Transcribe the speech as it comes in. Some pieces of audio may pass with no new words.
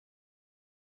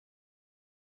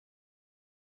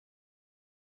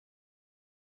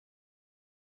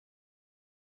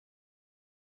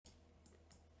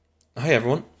Hi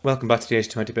everyone, welcome back to the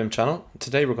 8020 BIM channel.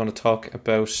 Today we're going to talk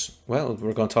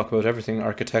about, everything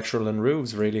architectural and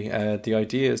roofs really. The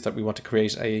idea is that we want to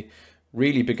create a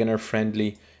really beginner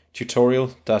friendly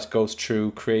tutorial that goes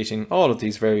through creating all of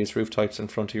these various roof types in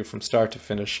front of you from start to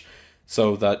finish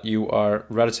so that you are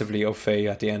relatively au fait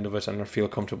at the end of it and feel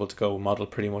comfortable to go model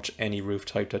pretty much any roof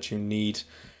type that you need,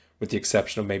 with the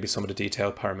exception of maybe some of the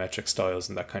detailed parametric styles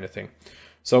and that kind of thing.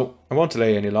 So I won't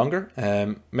delay any longer.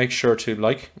 Make sure to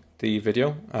like the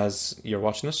video as you're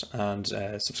watching it and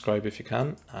subscribe if you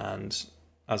can. And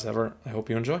as ever, I hope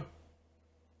you enjoy.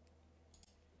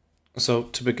 So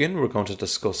to begin, we're going to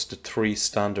discuss the three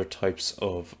standard types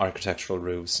of architectural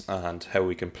roofs and how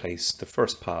we can place the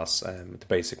first pass, the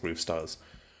basic roof styles.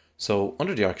 So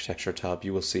under the architecture tab,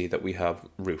 you will see that we have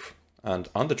roof. And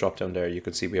on the drop down there, you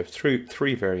can see we have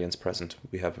three variants present.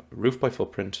 We have roof by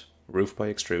footprint, roof by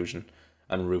extrusion,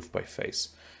 and roof by face.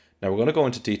 Now we're going to go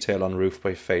into detail on roof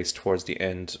by face towards the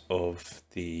end of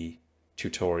the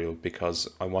tutorial because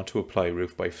I want to apply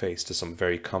roof by face to some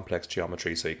very complex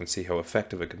geometry so you can see how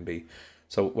effective it can be.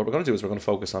 So what we're going to do is we're going to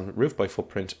focus on roof by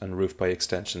footprint and roof by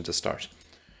extension to start.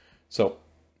 So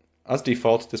as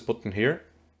default, this button here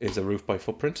is a roof by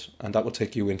footprint, and that will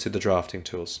take you into the drafting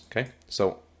tools. Okay,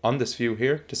 so on this view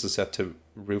here, this is set to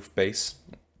roof base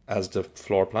as the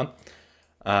floor plan.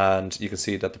 And you can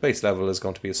see that the base level is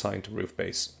going to be assigned to roof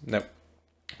base. Now,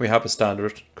 we have a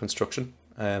standard construction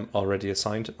already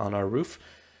assigned on our roof,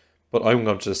 but I'm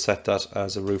going to set that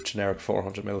as a roof generic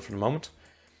 400mm for the moment.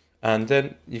 And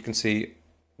then you can see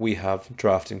we have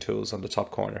drafting tools on the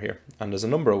top corner here, and there's a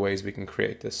number of ways we can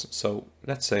create this. So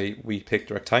let's say we pick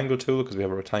the rectangle tool because we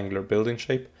have a rectangular building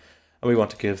shape, and we want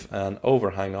to give an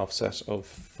overhang offset of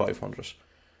 500.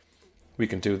 We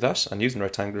can do that, and using the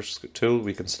rectangular tool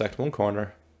we can select one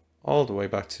corner all the way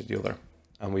back to the other,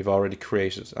 and we've already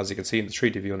created, as you can see in the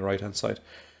 3D view on the right hand side,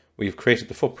 we've created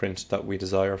the footprint that we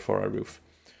desire for our roof.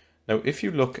 Now if you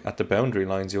look at the boundary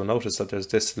lines, you'll notice that there's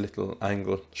this little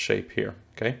angle shape here,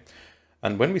 okay?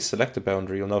 And when we select the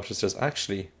boundary, you'll notice there's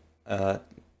actually a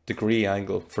degree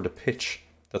angle for the pitch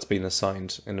that's been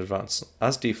assigned in advance.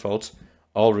 As default,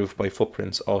 all roof by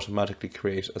footprints automatically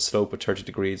create a slope of 30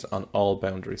 degrees on all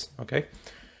boundaries, okay?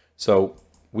 So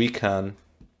we can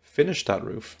finish that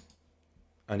roof,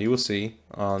 and you will see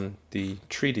on the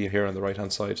 3D here on the right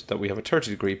hand side that we have a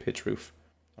 30-degree pitch roof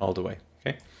all the way,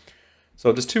 okay?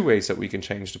 So there's two ways that we can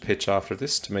change the pitch after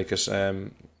this to make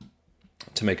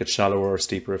it shallower or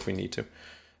steeper if we need to.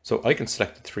 So I can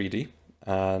select the 3D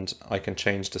and I can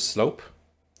change the slope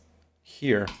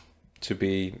here to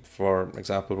be, for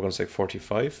example, we're going to say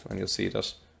 45, and you'll see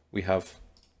that we have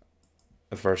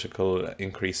a vertical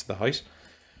increase in the height.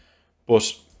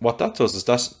 But what that does is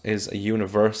that is a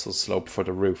universal slope for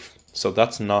the roof. So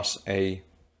that's not a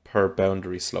per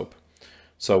boundary slope.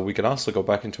 So we can also go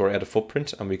back into our edit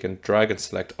footprint and we can drag and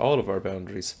select all of our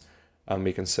boundaries, and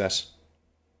we can set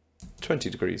 20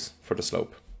 degrees for the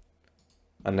slope.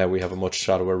 And now we have a much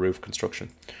shallower roof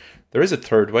construction. There is a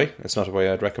third way. It's not a way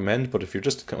I'd recommend, but if you're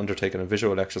just undertaking a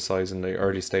visual exercise in the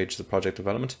early stages of project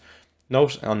development,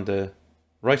 note on the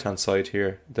right hand side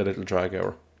here the little drag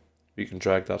arrow. You can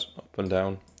drag that up and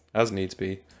down as needs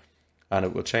be, and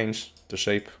it will change the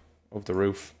shape of the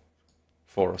roof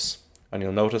for us. And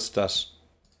you'll notice that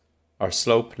our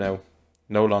slope now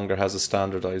no longer has a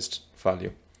standardized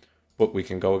value, but we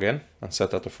can go again and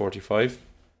set that to 45,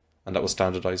 and that will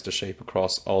standardize the shape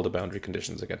across all the boundary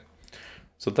conditions again.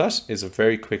 So that is a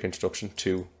very quick introduction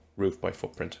to roof by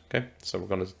footprint. Okay, so we're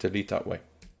going to delete that way.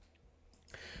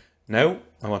 Now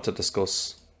I want to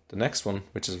discuss the next one,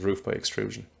 which is roof by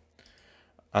extrusion.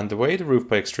 And the way the roof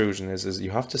by extrusion is you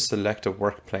have to select a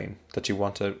work plane that you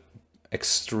want to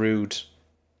extrude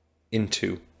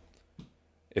into,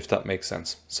 if that makes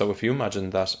sense. So if you imagine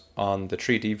that on the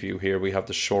 3D view here, we have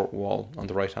the short wall on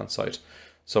the right hand side.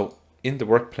 So in the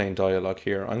work plane dialog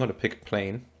here, I'm going to pick a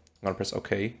plane. I'm going to press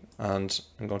OK, and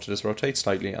I'm going to just rotate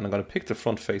slightly, and I'm going to pick the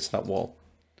front face of that wall.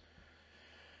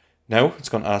 Now it's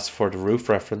going to ask for the roof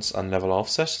reference and level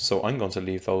offset, so I'm going to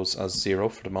leave those as 0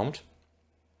 for the moment.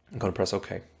 I'm going to press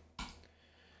OK.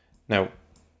 Now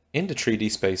in the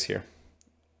 3D space here,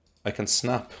 I can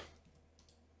snap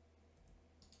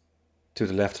to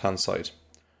the left hand side.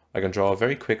 I can draw a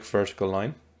very quick vertical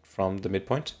line from the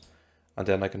midpoint, and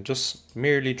then I can just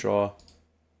merely draw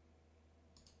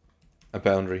a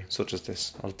boundary such as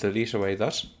this. I'll delete away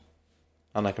that,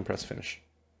 and I can press finish.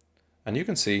 And you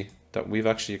can see that we've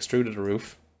actually extruded a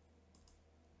roof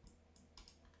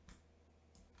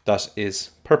that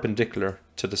is perpendicular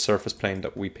to the surface plane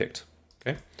that we picked.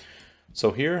 Okay,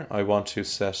 so here I want to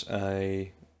set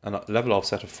a level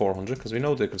offset of 400 because we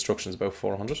know the construction is about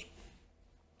 400.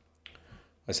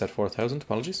 I set 4,000,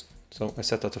 apologies. So I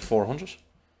set that to 400.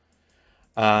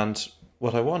 And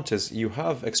what I want is you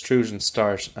have extrusion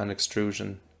start and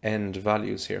extrusion end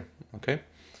values here, okay?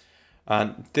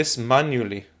 And this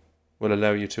manually will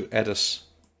allow you to edit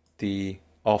the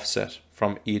offset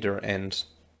from either end.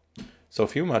 So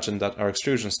if you imagine that our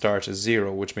extrusion start is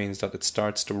 0, which means that it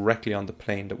starts directly on the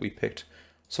plane that we picked.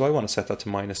 So I want to set that to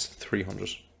minus 300.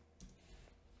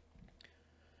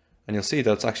 And you'll see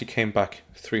that it's actually came back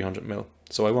 300 mil.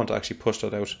 So I want to actually push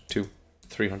that out to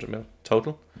 300 mil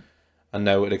total. And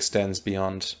now it extends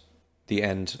beyond the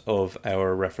end of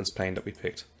our reference plane that we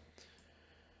picked.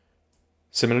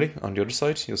 Similarly, on the other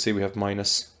side, you'll see we have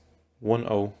minus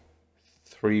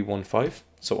 10315.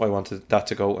 So I wanted that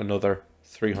to go another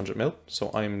 300 mil.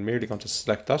 So I'm merely going to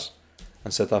select that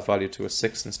and set that value to a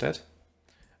 6 instead.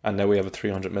 And now we have a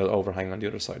 300 mil overhang on the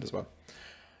other side as well.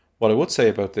 What I would say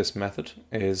about this method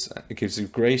is it gives you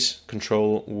great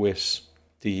control with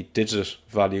the digit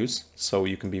values, so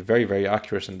you can be very, very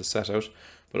accurate in the setout,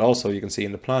 but also you can see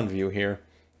in the plan view here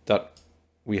that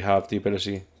we have the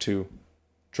ability to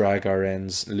drag our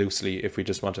ends loosely if we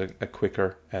just want a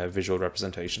quicker visual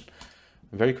representation.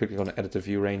 I'm very quickly going to edit the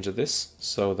view range of this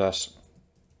so that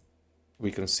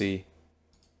we can see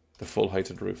the full height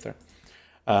of the roof there.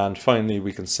 And finally,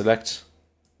 we can select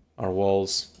our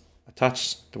walls,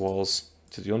 attach the walls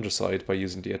to the underside by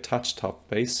using the attach top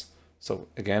base. So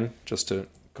again, just to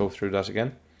go through that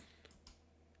again,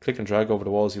 click and drag over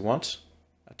the walls you want,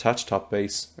 attach top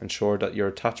base, ensure that your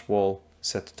attached wall is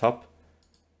set to top,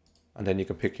 and then you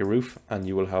can pick your roof and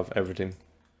you will have everything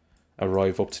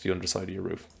arrive up to the underside of your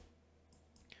roof.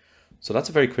 So that's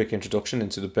a very quick introduction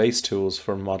into the base tools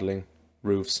for modeling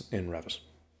roofs in Revit.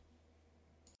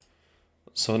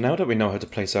 So now that we know how to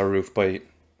place our roof by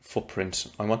footprint,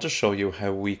 I want to show you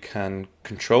how we can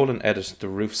control and edit the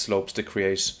roof slopes to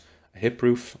create a hip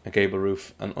roof, a gable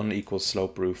roof, an unequal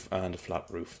slope roof, and a flat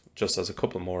roof, just as a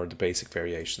couple more of the basic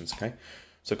variations. Okay,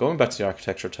 so going back to the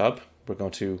architecture tab, we're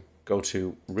going to go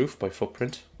to roof by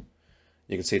footprint.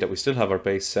 You can see that we still have our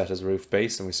base set as roof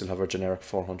base and we still have our generic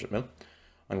 400 mil.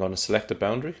 I'm going to select the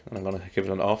boundary and I'm going to give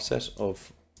it an offset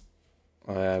of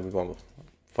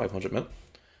 500 mil,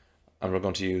 and we're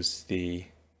going to use the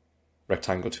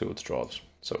rectangle tool to draw it.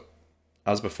 So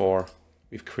as before,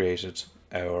 we've created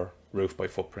our roof by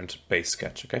footprint base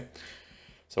sketch. Okay,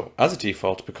 so as a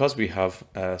default, because we have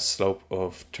a slope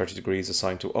of 30 degrees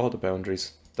assigned to all the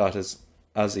boundaries, that is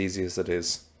as easy as it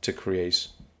is to create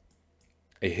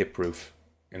a hip roof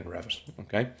in Revit.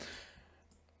 Okay,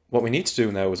 what we need to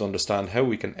do now is understand how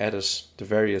we can edit the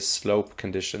various slope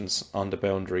conditions on the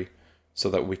boundary so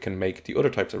that we can make the other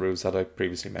types of roofs that I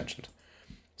previously mentioned.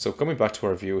 So coming back to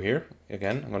our view here,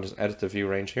 again, I'm going to edit the view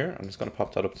range here. I'm just going to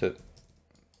pop that up to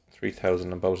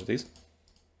 3000 on both of these.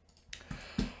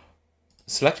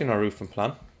 Selecting our roof and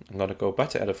plan, I'm going to go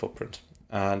back to edit footprint.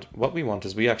 And what we want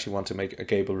is we actually want to make a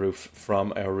gable roof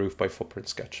from our roof by footprint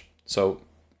sketch. So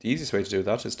the easiest way to do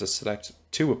that is to select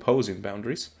two opposing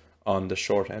boundaries on the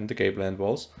short end, the gable end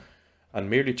walls, and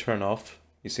merely turn off.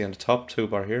 You see on the top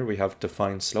toolbar here, we have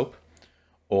define slope,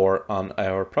 or on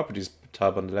our properties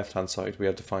tab on the left hand side, we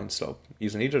have define slope.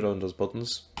 Using either of those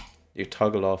buttons, you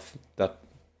toggle off that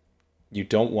you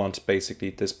don't want basically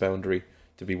this boundary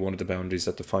to be one of the boundaries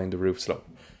that define the roof slope.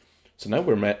 So now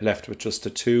we're left with just the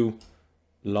two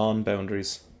lawn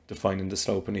boundaries defining the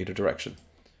slope in either direction.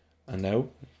 And now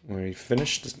when we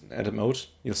finish this edit mode,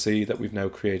 you'll see that we've now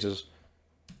created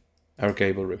our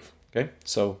gable roof. Okay,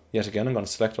 so yet again, I'm going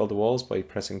to select all the walls by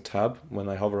pressing tab when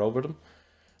I hover over them,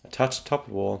 attach the top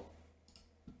of the wall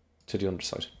to the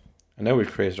underside. And now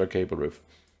we've created our gable roof.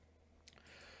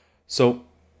 So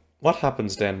what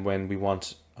happens then when we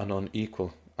want an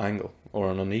unequal angle or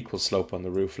an unequal slope on the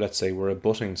roof? Let's say we're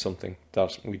abutting something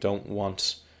that we don't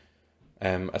want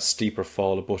a steeper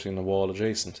fall abutting the wall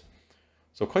adjacent.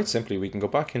 So quite simply, we can go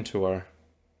back into our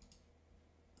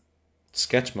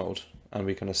sketch mode and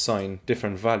we can assign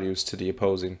different values to the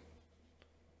opposing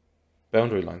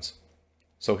boundary lines.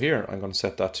 So here I'm going to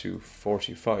set that to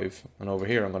 45, and over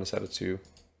here I'm going to set it to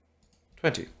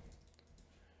 20.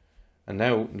 And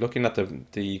now looking at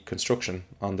the construction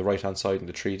on the right hand side in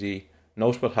the 3D,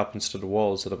 note what happens to the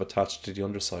walls that have attached to the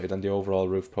underside and the overall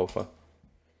roof profile.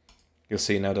 You'll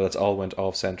see now that it's all went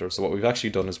off center. So what we've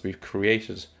actually done is we've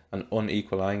created an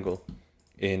unequal angle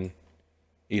in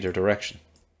either direction.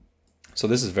 So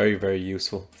this is very, very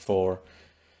useful for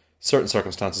certain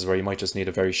circumstances where you might just need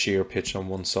a very sheer pitch on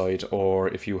one side, or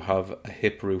if you have a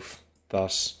hip roof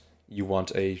that you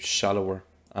want a shallower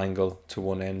angle to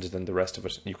one end than the rest of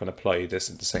it, you can apply this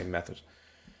in the same method.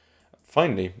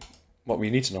 Finally, what we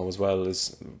need to know as well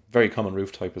is a very common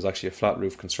roof type is actually a flat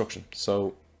roof construction.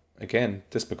 So again,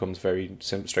 this becomes very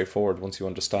straightforward once you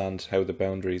understand how the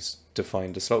boundaries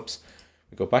define the slopes.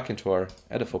 We go back into our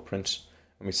edit footprint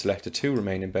and we select the two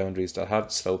remaining boundaries that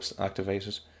have slopes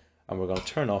activated, and we're going to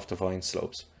turn off define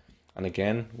slopes. And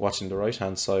again, watching the right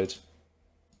hand side,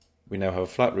 we now have a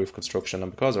flat roof construction,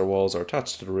 and because our walls are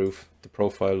attached to the roof, the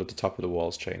profile at the top of the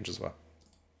walls change as well.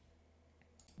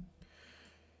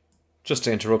 Just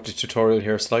to interrupt the tutorial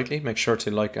here slightly, make sure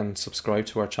to like and subscribe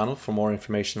to our channel for more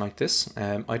information like this.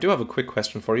 I do have a quick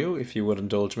question for you, if you would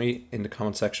indulge me in the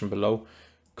comment section below.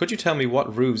 Could you tell me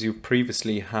what roofs you've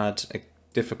previously had a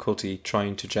difficulty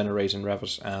trying to generate in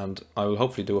Revit, and I will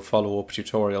hopefully do a follow-up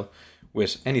tutorial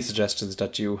with any suggestions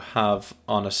that you have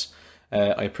on it.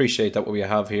 I appreciate that what we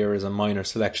have here is a minor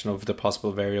selection of the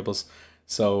possible variables.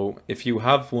 So if you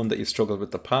have one that you struggled with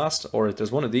in the past, or if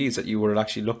there's one of these that you were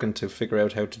actually looking to figure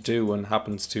out how to do and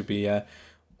happens to be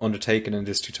undertaken in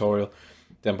this tutorial,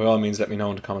 then by all means let me know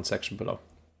in the comment section below.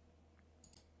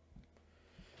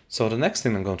 So the next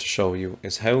thing I'm going to show you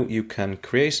is how you can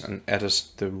create and edit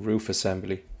the roof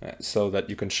assembly so that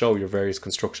you can show your various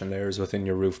construction layers within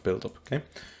your roof buildup. Okay.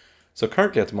 So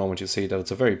currently at the moment you see that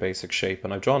it's a very basic shape,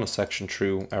 and I've drawn a section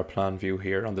through our plan view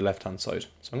here on the left hand side.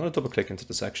 So I'm going to double click into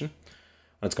the section,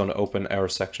 and it's going to open our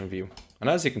section view. And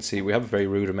as you can see, we have a very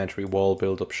rudimentary wall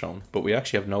build-up shown, but we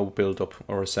actually have no build-up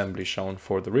or assembly shown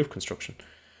for the roof construction.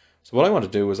 So what I want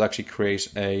to do is actually create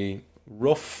a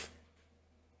rough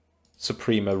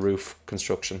Suprema roof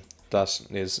construction that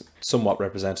is somewhat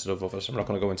representative of it. I'm not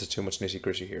going to go into too much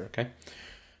nitty-gritty here, okay?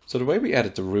 So the way we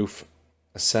edit the roof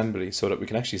assembly so that we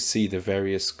can actually see the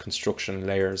various construction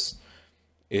layers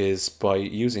is by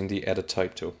using the edit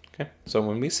type tool, okay? So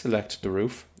when we select the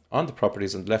roof, on the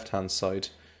properties on the left hand side,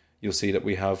 you'll see that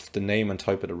we have the name and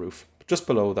type of the roof. Just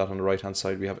below that on the right hand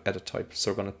side, we have edit type. So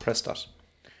we're going to press that.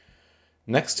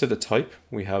 Next to the type,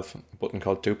 we have a button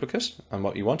called duplicate. And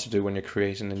what you want to do when you're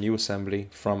creating a new assembly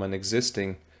from an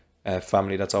existing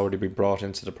family that's already been brought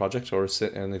into the project, or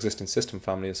an existing system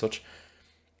family as such,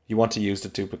 you want to use the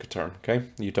duplicate term, okay?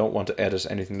 You don't want to edit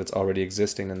anything that's already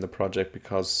existing in the project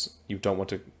because you don't want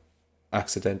to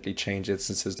accidentally change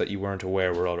instances that you weren't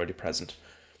aware were already present.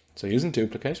 So using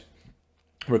duplicate,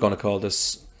 we're going to call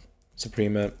this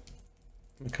Suprema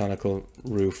mechanical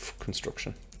roof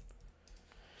construction.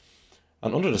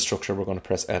 And under the structure, we're going to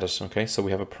press edit. Okay, so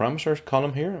we have a parameter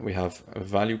column here, we have a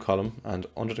value column, and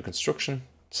under the construction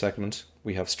segment,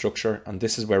 we have structure, and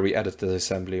this is where we edit the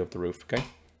assembly of the roof. Okay,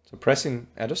 so pressing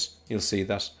edit, you'll see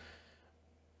that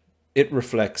it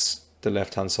reflects the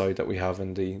left hand side that we have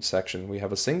in the section. We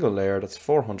have a single layer that's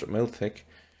 400 mil thick.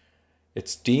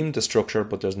 It's deemed a structure,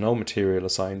 but there's no material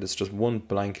assigned. It's just one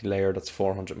blank layer that's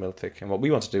 400 mil thick. And what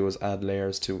we want to do is add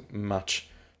layers to match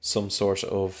some sort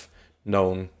of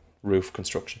known roof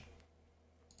construction.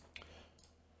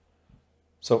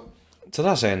 So to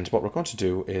that end, what we're going to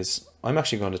do is I'm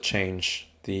actually going to change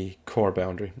the core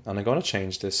boundary, and I'm going to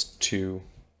change this to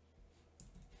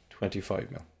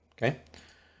 25 mil. Okay.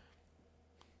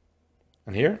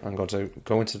 And here I'm going to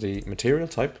go into the material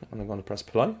type, and I'm going to press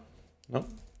apply. No.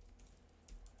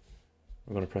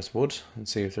 We're going to press wood and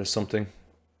see if there's something.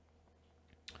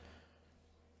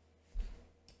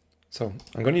 So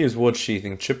I'm going to use wood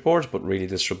sheathing chipboard, but really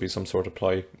this should be some sort of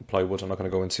plywood. I'm not going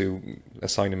to go into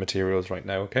assigning materials right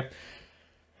now, okay?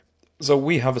 So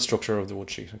we have a structure of the wood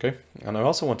sheet, okay? And I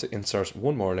also want to insert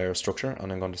one more layer of structure,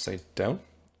 and I'm going to say down,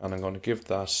 and I'm going to give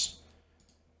that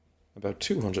about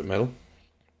 200 mil.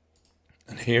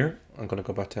 And here I'm going to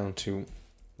go back down to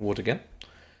wood again.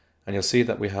 And you'll see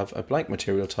that we have a blank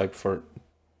material type for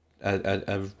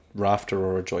a rafter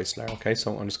or a joist layer. Okay,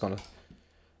 so I'm just going to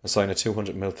assign a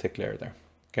 200 mil thick layer there.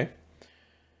 Okay,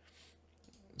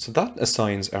 so that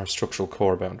assigns our structural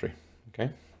core boundary.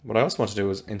 Okay, what I also want to do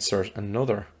is insert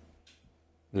another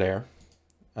layer,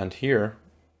 and here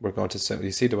we're going to say,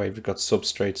 you see the way we've got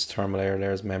substrates, thermal air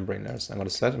layers, membrane layers. I'm going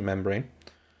to select a membrane,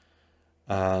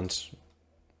 and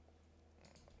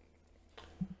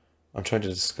I'm trying to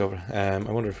discover, I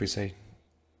wonder if we say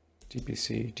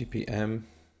DPC, DPM.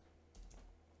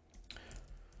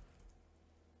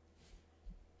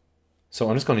 So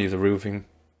I'm just going to use a roofing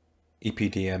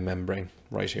EPDM membrane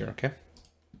right here, okay?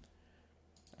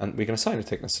 And we can assign a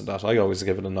thickness to that. I always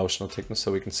give it a notional thickness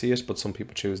so we can see it, but some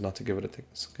people choose not to give it a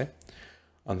thickness, okay?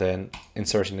 And then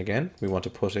inserting again, we want to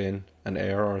put in an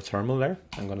air or a thermal layer.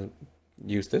 I'm going to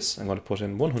use this. I'm going to put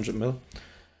in 100 mil,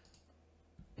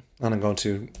 and I'm going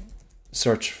to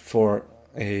search for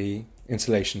a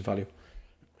insulation value.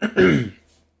 And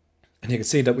you can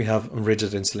see that we have a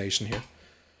rigid insulation here.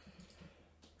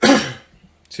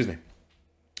 Excuse me.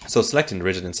 So selecting the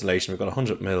rigid insulation, we've got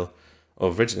 100 mil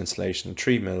of rigid insulation,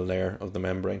 3 mil layer of the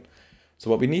membrane. So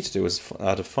what we need to do is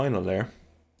add a final layer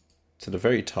to the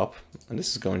very top, and this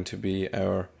is going to be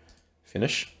our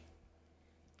finish.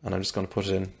 And I'm just going to put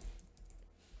in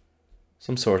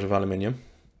some sort of aluminium.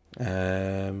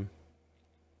 I'll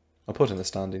put in a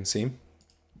standing seam.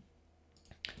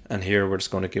 And here we're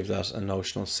just going to give that a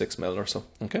notional 6 mil or so.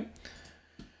 Okay.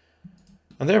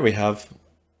 And there we have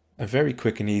a very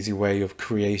quick and easy way of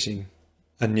creating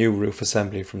a new roof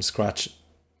assembly from scratch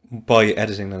by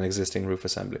editing an existing roof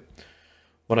assembly.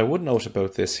 What I would note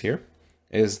about this here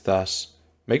is that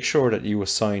make sure that you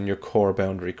assign your core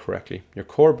boundary correctly. Your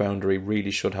core boundary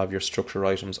really should have your structure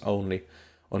items only,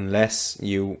 unless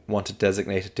you want to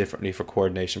designate it differently for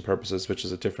coordination purposes, which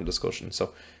is a different discussion.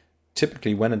 So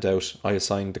typically when in doubt, I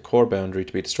assign the core boundary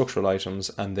to be the structural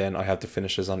items, and then I have the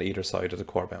finishes on either side of the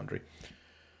core boundary.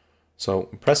 So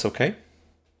press OK.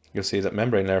 You'll see that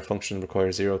membrane layer function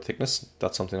requires 0 thickness.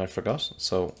 That's something I forgot.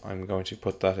 So I'm going to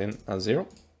put that in as 0.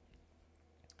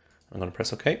 I'm going to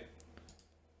press OK.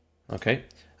 Okay.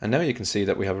 And now you can see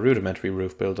that we have a rudimentary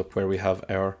roof buildup where we have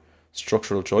our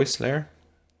structural joist layer.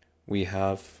 We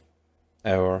have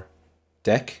our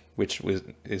deck, which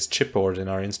is chipboard in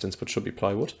our instance, but should be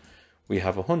plywood. We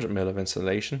have 100 mil of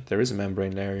insulation. There is a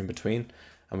membrane layer in between.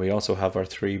 And we also have our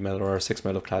 3 mil or our 6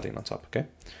 mil of cladding on top. Okay.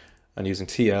 And using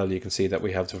TL, you can see that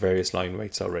we have the various line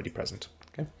weights already present.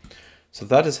 Okay, so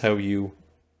that is how you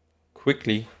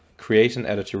quickly create and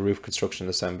edit your roof construction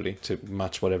assembly to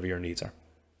match whatever your needs are.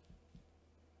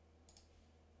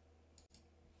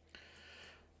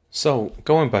 So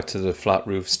going back to the flat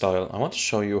roof style, I want to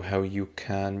show you how you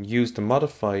can use the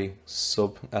modify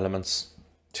sub elements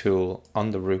tool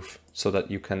on the roof so that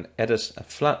you can edit a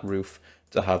flat roof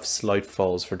to have slight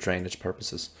falls for drainage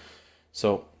purposes.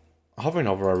 So hovering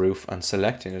over our roof and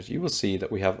selecting it, you will see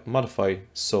that we have modify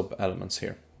sub elements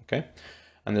here. Okay,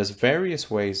 and there's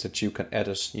various ways that you can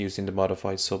edit using the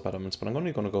modify sub elements, but I'm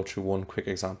only going to go through one quick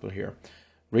example here.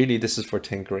 Really, this is for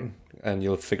tinkering, and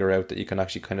you'll figure out that you can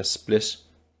actually kind of split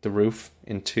the roof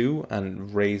in two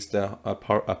and raise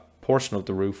a portion of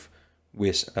the roof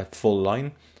with a full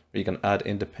line, or you can add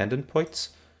independent points,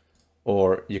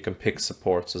 or you can pick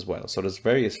supports as well. So there's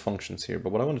various functions here,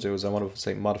 but what I want to do is I want to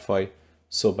say modify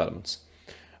sub elements,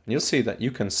 and you'll see that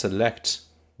you can select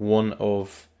one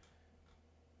of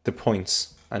the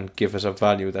points and give it a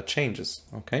value that changes.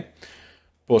 Okay,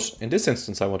 but in this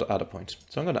instance I want to add a point,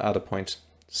 so I'm going to add a point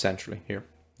centrally here.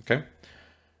 Okay,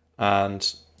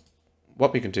 and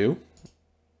what we can do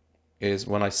is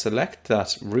when I select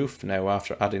that roof now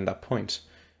after adding that point,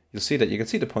 you'll see that you can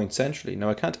see the point centrally. Now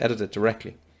I can't edit it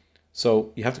directly,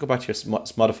 so you have to go back to your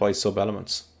modify sub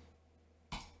elements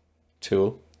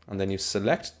tool, and then you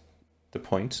select the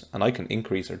point, and I can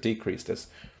increase or decrease this.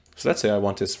 So let's say I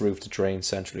want this roof to drain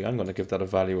centrally. I'm going to give that a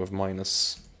value of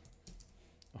minus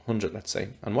 100, let's say.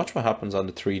 And watch what happens on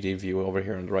the 3D view over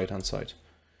here on the right hand side.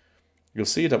 You'll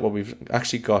see that what we've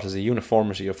actually got is a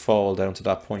uniformity of fall down to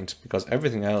that point, because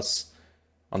everything else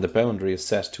on the boundary is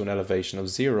set to an elevation of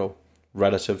 0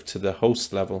 relative to the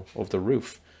host level of the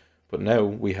roof. But now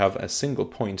we have a single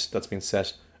point that's been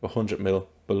set 100 mil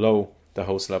below the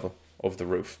host level of the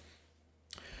roof.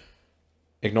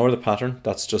 Ignore the pattern,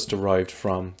 that's just derived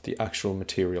from the actual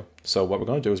material. So what we're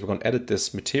going to do is we're going to edit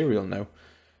this material now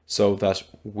so that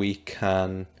we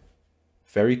can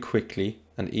very quickly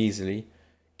and easily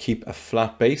keep a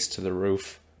flat base to the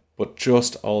roof, but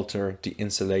just alter the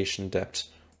insulation depth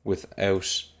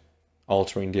without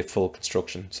altering the full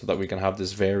construction, so that we can have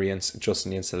this variance just in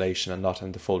the insulation and not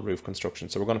in the full roof construction.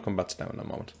 So we're going to come back to that in a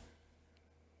moment.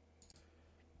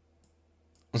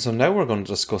 So now we're going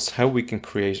to discuss how we can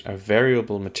create a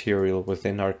variable material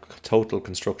within our total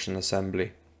construction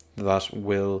assembly that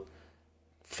will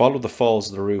follow the falls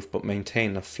of the roof but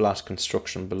maintain a flat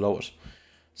construction below it.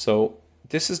 So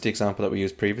this is the example that we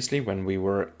used previously when we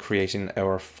were creating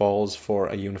our falls for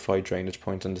a unified drainage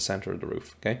point in the center of the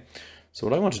roof. Okay, so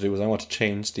what I want to do is I want to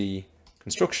change the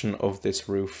construction of this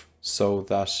roof so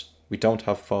that we don't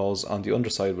have falls on the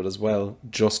underside of it as well,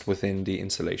 just within the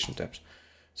insulation depth.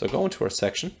 So go into our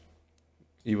section,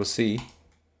 you will see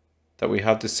that we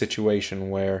have this situation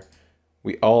where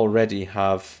we already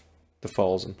have the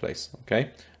falls in place,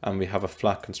 okay? And we have a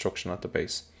flat construction at the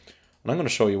base. And I'm going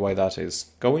to show you why that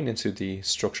is. Going into the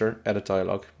structure edit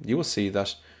dialog, you will see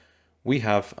that we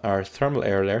have our thermal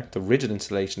air layer, the rigid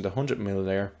insulation, the 100 mil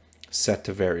layer set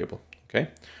to variable, okay?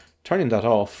 Turning that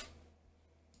off,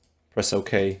 press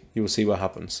OK, you will see what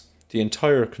happens. The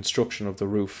entire construction of the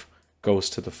roof goes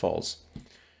to the falls.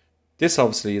 This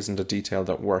obviously isn't a detail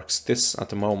that works. This at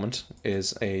the moment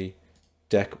is a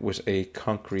deck with a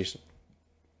concrete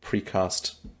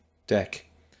precast deck.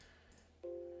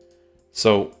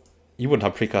 So you wouldn't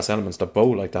have precast elements that bow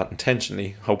like that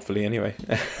intentionally, hopefully anyway.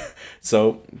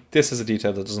 So this is a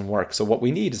detail that doesn't work. So what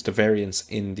we need is the variance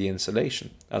in the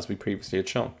insulation, as we previously had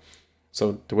shown.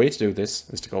 So the way to do this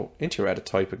is to go into your edit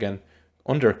type again,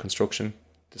 under construction,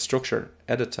 the structure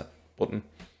edit button,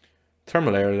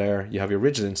 thermal air layer, you have your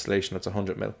rigid insulation that's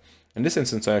 100 mil. In this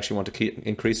instance, I actually want to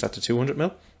increase that to 200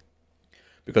 mil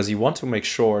because you want to make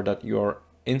sure that your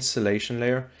insulation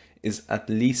layer is at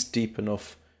least deep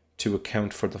enough to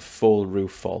account for the full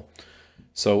roof fall.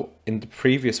 So in the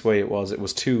previous way it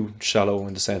was too shallow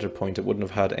in the center point. It wouldn't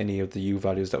have had any of the U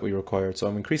values that we required. So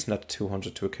I'm increasing that to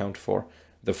 200 to account for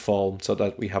the fall so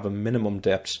that we have a minimum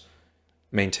depth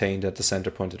maintained at the center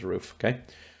point of the roof. Okay.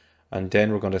 And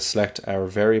then we're going to select our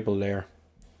variable layer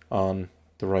on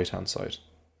the right hand side.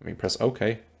 Let me press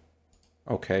OK.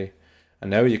 OK.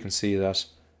 And now you can see that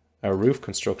our roof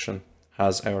construction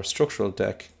has our structural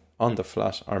deck on the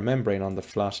flat, our membrane on the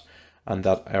flat, and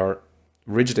that our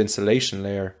rigid insulation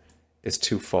layer is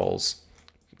 2 falls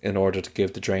in order to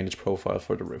give the drainage profile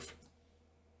for the roof.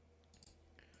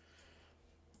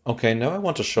 Okay, now I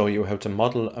want to show you how to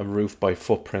model a roof by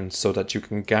footprint so that you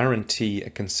can guarantee a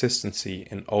consistency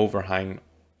in overhang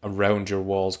around your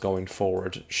walls going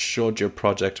forward should your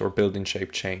project or building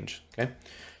shape change. Okay,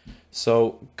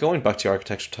 so going back to your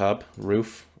architecture tab,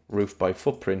 roof by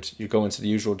footprint, you go into the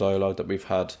usual dialog that we've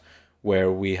had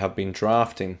where we have been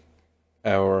drafting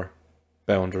our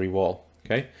boundary wall.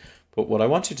 Okay, but what I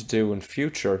want you to do in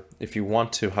future, if you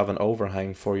want to have an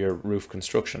overhang for your roof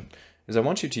construction, is I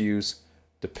want you to use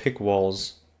the pick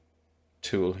walls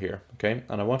tool here. Okay,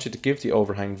 and I want you to give the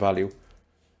overhang value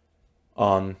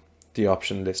on the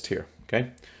option list here.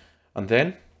 Okay, and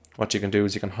then what you can do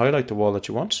is you can highlight the wall that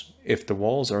you want. If the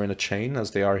walls are in a chain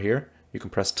as they are here, you can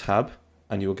press tab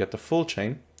and you will get the full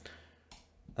chain,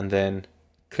 and then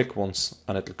click once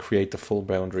and it'll create the full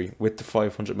boundary with the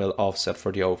 500 mil offset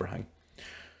for the overhang.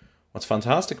 What's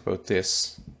fantastic about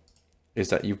this is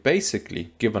that you've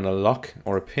basically given a lock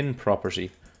or a pin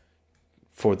property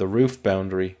for the roof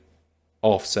boundary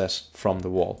offset from the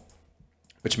wall,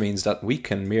 which means that we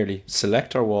can merely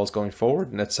select our walls going forward,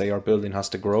 and let's say our building has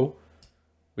to grow,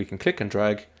 we can click and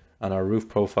drag and our roof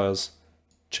profiles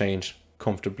change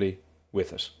comfortably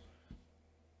with it.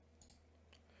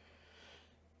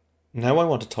 Now I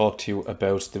want to talk to you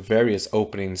about the various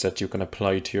openings that you can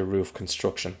apply to your roof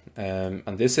construction.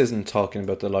 And this isn't talking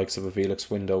about the likes of a Velux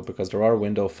window, because there are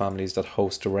window families that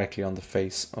host directly on the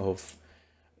face of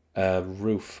a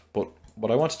roof. But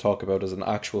what I want to talk about is an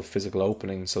actual physical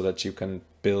opening so that you can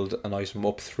build an item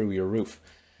up through your roof.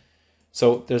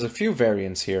 So there's a few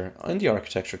variants here. In the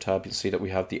architecture tab, you'll see that we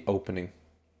have the opening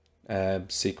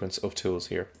sequence of tools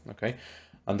here. Okay,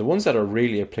 and the ones that are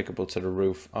really applicable to the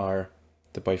roof are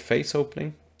the by face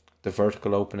opening, the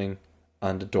vertical opening,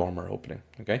 and the dormer opening.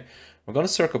 Okay, we're going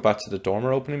to circle back to the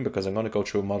dormer opening because I'm going to go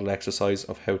through a model exercise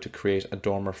of how to create a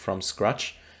dormer from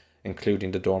scratch,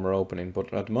 including the dormer opening.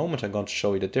 But at the moment, I'm going to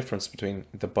show you the difference between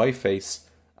the by face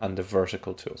and the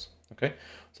vertical tools. Okay,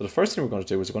 so the first thing we're going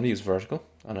to do is we're going to use vertical,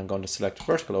 and I'm going to select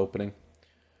vertical opening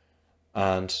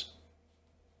and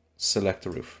select the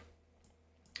roof.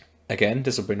 Again,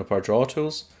 this will bring up our draw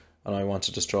tools, and I want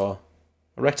to just draw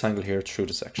a rectangle here through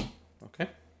the section. Okay,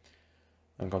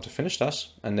 I'm going to finish that,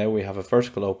 and now we have a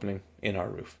vertical opening in our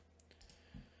roof.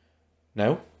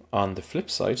 Now on the flip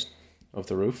side of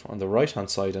the roof, on the right hand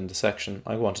side in the section,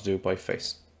 I want to do by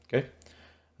face. Okay,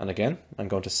 and again I'm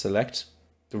going to select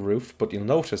the roof, but you'll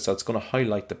notice that it's going to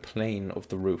highlight the plane of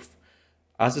the roof.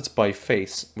 As it's by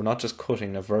face, we're not just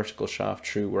cutting a vertical shaft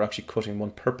through, we're actually cutting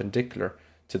one perpendicular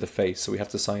to the face, so we have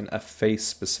to assign a face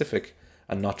specific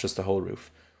and not just the whole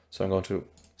roof. So I'm going to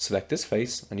select this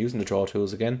face, and using the draw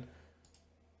tools again,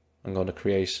 I'm going to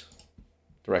create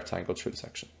the rectangle through the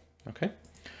section. Okay,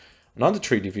 and on the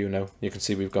 3D view now, you can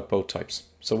see we've got both types.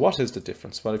 So what is the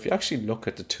difference? Well, if you actually look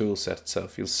at the tool set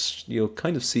itself, you'll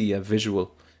kind of see a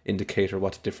visual indicator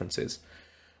what the difference is.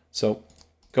 So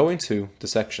going to the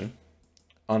section,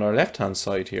 on our left hand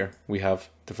side here, we have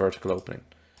the vertical opening,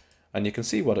 and you can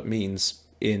see what it means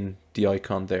in the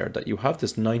icon there, that you have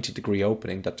this 90-degree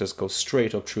opening that just goes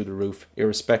straight up through the roof,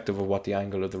 irrespective of what the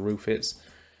angle of the roof is.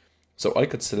 So I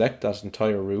could select that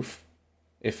entire roof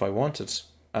if I wanted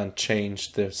and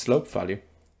change the slope value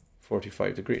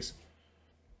 45 degrees.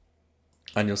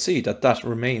 And you'll see that that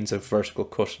remains a vertical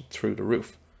cut through the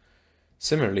roof.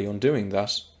 Similarly, undoing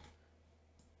that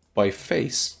by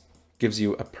face gives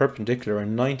you a perpendicular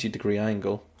and 90-degree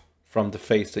angle from the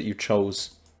face that you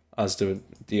chose as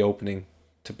the opening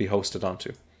to be hosted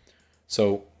onto.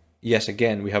 So yet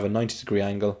again, we have a 90-degree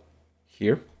angle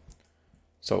here.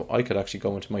 So I could actually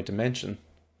go into my dimension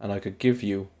and I could give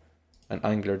you an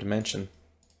angular dimension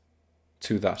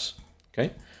to that,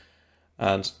 okay?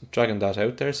 And dragging that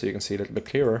out there so you can see a little bit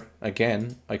clearer.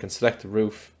 Again, I can select the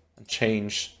roof and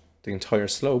change the entire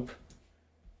slope,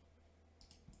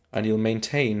 and you'll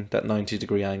maintain that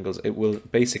 90-degree angles. It will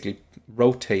basically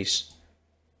rotate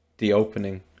the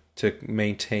opening to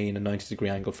maintain a 90-degree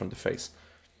angle from the face.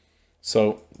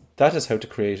 So that is how to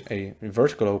create a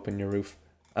vertical open your roof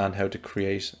and how to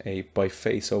create a by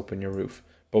face open your roof,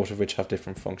 both of which have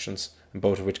different functions and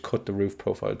both of which cut the roof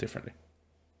profile differently.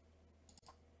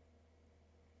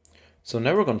 So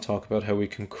now we're going to talk about how we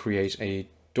can create a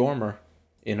dormer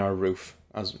in our roof,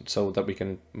 so that we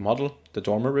can model the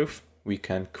dormer roof. We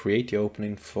can create the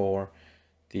opening for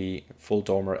the full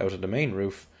dormer out of the main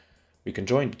roof. We can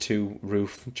join the two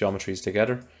roof geometries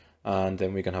together, and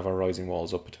then we can have our rising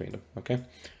walls up between them, okay?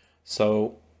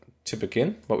 So to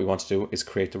begin, what we want to do is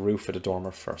create the roof for the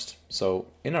dormer first. So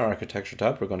in our architecture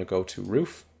tab, we're going to go to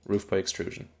roof by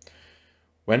extrusion.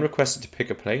 When requested to pick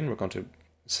a plane, we're going to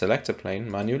select a plane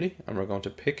manually, and we're going to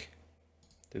pick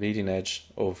the leading edge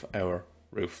of our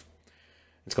roof.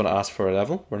 It's going to ask for a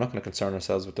level. We're not going to concern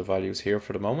ourselves with the values here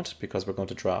for the moment because we're going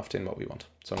to draft in what we want.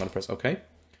 So I'm going to press OK,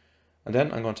 and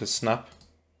then I'm going to snap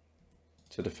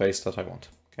to the face that I want.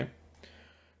 Okay.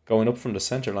 Going up from the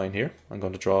center line here, I'm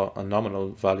going to draw a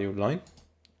nominal value line,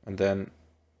 and then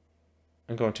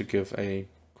I'm going to give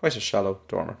quite a shallow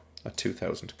dormer at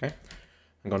 2000. Okay.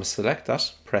 I'm going to select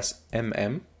that, press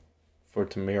MM for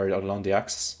it to mirror along the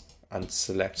axis, and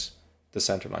select the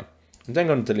center line. I'm then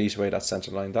going to delete away that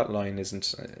center line. That line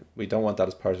isn't, we don't want that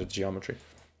as part of the geometry.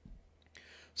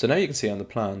 So now you can see on the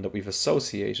plan that we've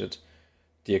associated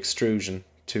the extrusion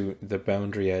to the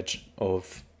boundary edge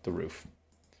of the roof.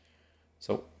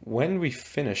 So when we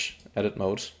finish edit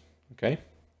mode, okay,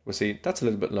 we'll see that's a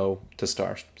little bit low to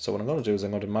start. So what I'm going to do is I'm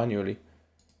going to manually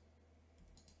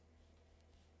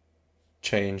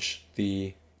change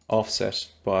the offset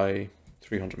by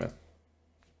 300 mil.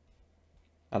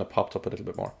 And it popped up a little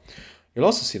bit more. You'll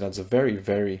also see that it's a very,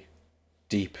 very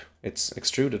deep. It's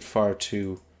extruded far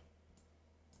too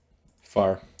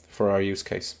far for our use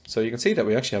case. So you can see that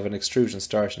we actually have an extrusion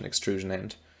start and extrusion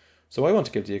end. So I want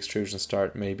to give the extrusion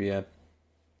start maybe a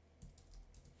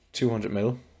 200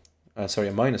 mil, sorry,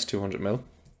 a minus 200 mil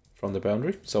from the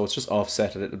boundary. So it's just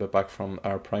offset a little bit back from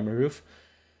our primary roof.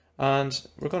 And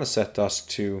we're going to set that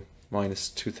to minus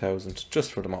 2000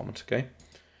 just for the moment, okay?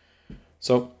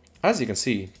 So as you can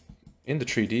see in the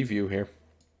 3D view here,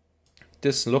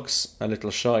 this looks a little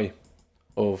shy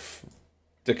of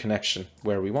the connection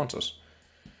where we want it.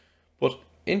 But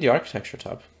in the architecture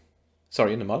tab,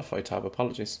 sorry, in the modify tab,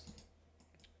 apologies,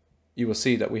 you will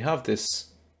see that we have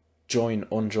this join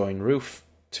unjoin roof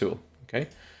tool, okay?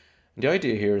 And the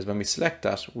idea here is when we select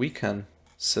that, we can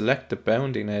select the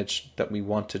bounding edge that we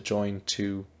want to join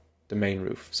to the main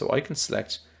roof. So I can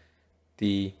select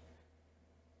the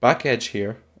back edge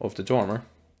here of the dormer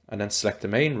and then select the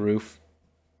main roof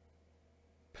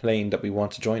plane that we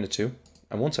want to join it to.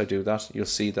 And once I do that, you'll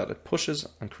see that it pushes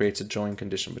and creates a join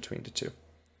condition between the two.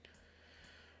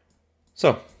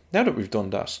 So now that we've done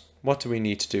that, what do we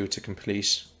need to do to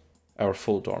complete our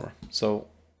full dormer? So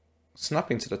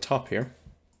snapping to the top here,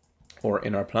 or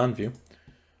in our plan view,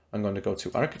 I'm going to go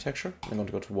to architecture, I'm going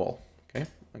to go to wall, okay?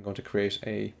 I'm going to create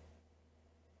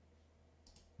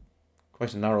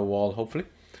quite a narrow wall, hopefully.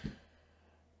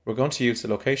 We're going to use the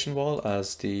location wall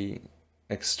as the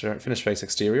finished face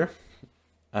exterior,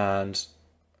 and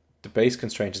the base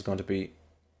constraint is going to be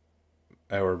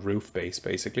our roof base,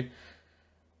 basically.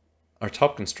 Our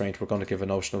top constraint, we're going to give a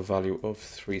notional value of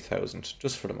 3000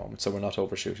 just for the moment, so we're not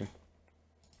overshooting.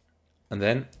 And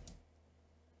then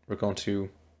we're going to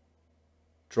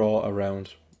draw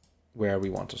around where we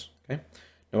want it, okay?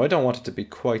 Now I don't want it to be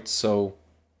quite so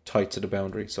tight to the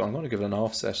boundary, so I'm going to give it an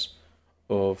offset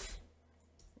of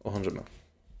 100 mil.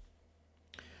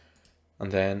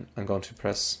 And then I'm going to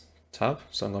press tab,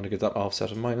 so I'm going to give that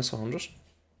offset of minus 100.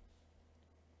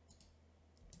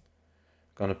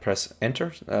 I'm going to press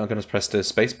enter, I'm going to press the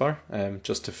space bar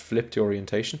just to flip the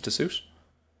orientation to suit.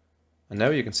 And now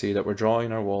you can see that we're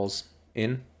drawing our walls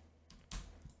in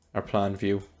our plan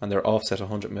view and they're offset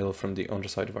 100 mil from the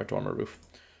underside of our dormer roof.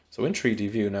 So in 3D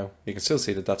view now, you can still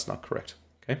see that that's not correct,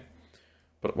 okay?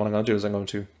 But what I'm going to do is I'm going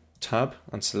to tab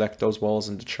and select those walls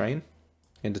in the chain,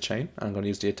 and I'm going to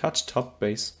use the attach top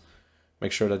base,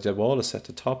 make sure that the wall is set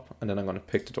to top, and then I'm going to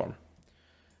pick the dormer.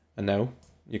 And now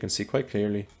you can see quite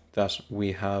clearly that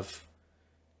we have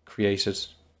created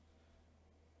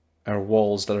our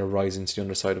walls that are rising to the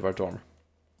underside of our dormer.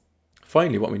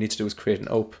 Finally, what we need to do is create an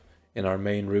ope in our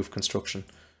main roof construction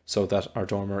so that our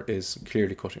dormer is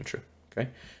clearly cutting through. Okay,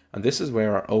 and this is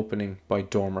where our opening by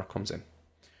dormer comes in.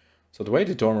 So the way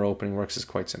the dormer opening works is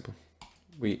quite simple.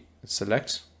 We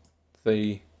select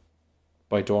the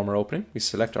by dormer opening, we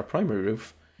select our primary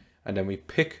roof, and then we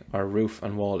pick our roof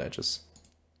and wall edges.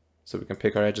 So we can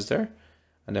pick our edges there,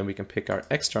 and then we can pick our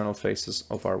external faces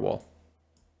of our wall.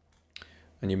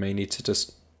 And you may need to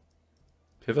just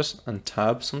pivot and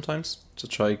tab sometimes to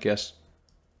try get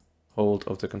hold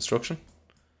of the construction.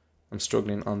 I'm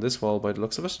struggling on this wall by the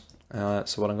looks of it.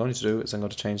 So what I'm going to do is I'm going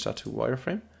to change that to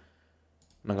wireframe.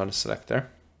 And I'm going to select there,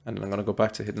 and then I'm going to go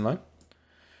back to hidden line.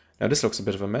 Now this looks a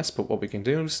bit of a mess, but what we can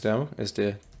do now is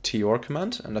the TR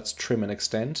command, and that's trim and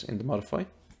extend in the modify.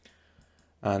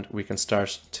 And we can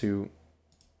start to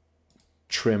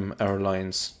trim our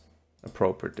lines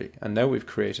appropriately. And now we've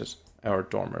created our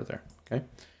dormer there, okay?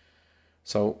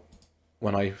 So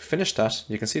when I finish that,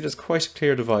 you can see there's quite a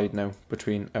clear divide now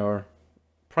between our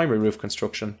primary roof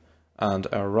construction and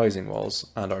our rising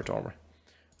walls and our dormer.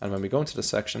 And when we go into the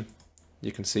section,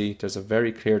 you can see there's a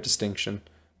very clear distinction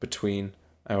between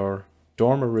our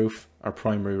dormer roof, our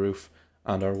primary roof,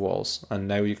 and our walls. And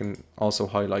now you can also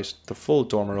highlight the full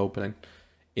dormer opening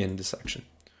in the section.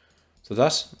 So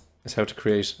that is how to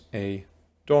create a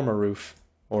dormer roof,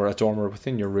 or a dormer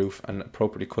within your roof, and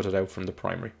appropriately cut it out from the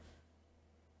primary.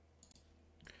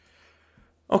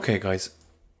 Okay guys,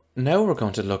 now we're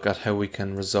going to look at how we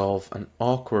can resolve an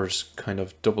awkward kind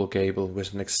of double gable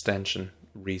with an extension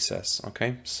recess.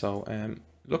 Okay, so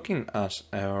looking at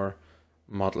our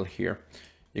model here,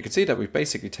 you can see that we've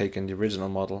basically taken the original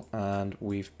model and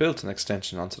we've built an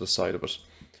extension onto the side of it.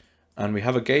 And we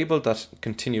have a gable that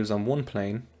continues on one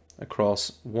plane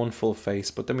across one full face,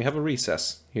 but then we have a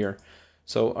recess here.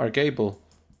 So our gable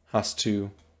has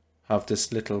to have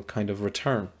this little kind of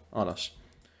return on it.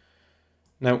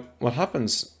 Now what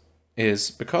happens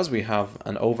is, because we have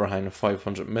an overhang of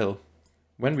 500 mil,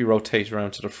 when we rotate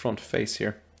around to the front face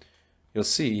here, you'll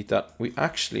see that we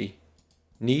actually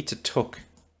need to tuck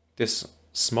this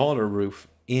smaller roof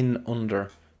in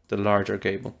under the larger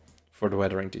gable for the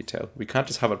weathering detail. We can't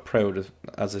just have it proud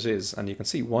as it is, and you can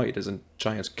see why there's a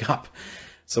giant gap.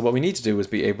 So what we need to do is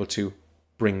be able to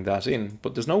bring that in,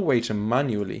 but there's no way to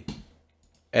manually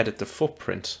edit the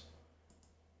footprint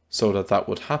so that that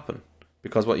would happen,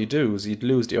 because what you do is you'd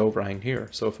lose the overhang here.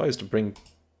 So if I was to bring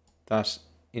that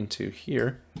into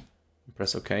here and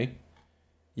press OK,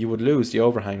 you would lose the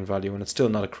overhang value, and it's still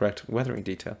not a correct weathering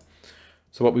detail.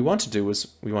 So what we want to do is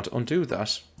we want to undo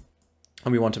that,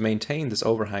 and we want to maintain this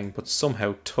overhang, but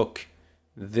somehow tuck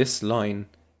this line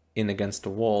in against the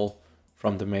wall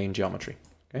from the main geometry.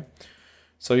 Okay,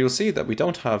 so you'll see that we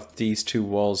don't have these two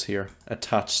walls here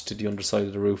attached to the underside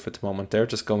of the roof at the moment. They're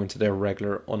just going to their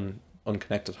regular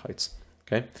unconnected heights.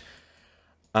 Okay,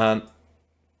 and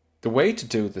the way to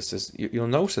do this is you'll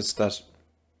notice that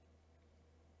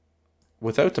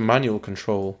without the manual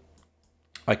control,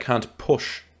 I can't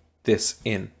push this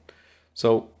in.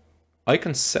 So I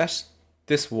can set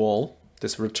this wall,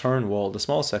 this return wall, the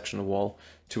small section of wall,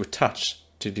 to attach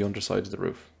to the underside of the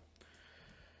roof.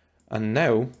 And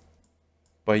now,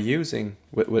 by using,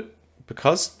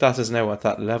 because that is now at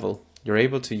that level, you're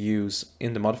able to use,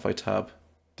 in the Modify tab,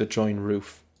 the Join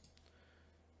Roof.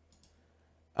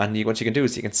 And what you can do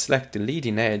is you can select the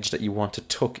leading edge that you want to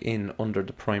tuck in under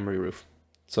the primary roof.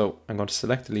 So I'm going to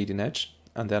select the leading edge,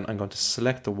 and then I'm going to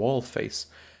select the wall face.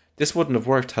 This wouldn't have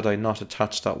worked had I not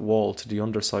attached that wall to the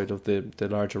underside of the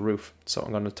larger roof. So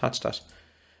I'm going to attach that.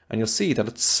 And you'll see that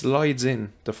it slides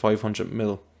in the 500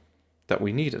 mil that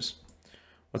we needed.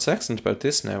 What's excellent about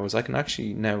this now is I can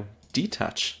actually now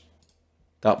detach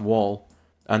that wall,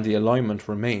 and the alignment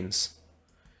remains.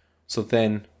 So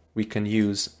then we can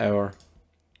use our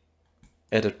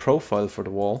edit profile for the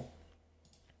wall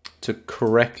to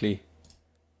correctly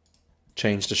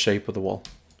change the shape of the wall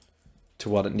to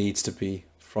what it needs to be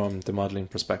from the modeling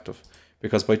perspective.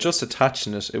 Because by just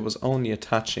attaching it, it was only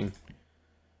attaching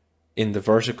in the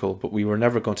vertical, but we were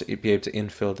never going to be able to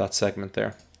infill that segment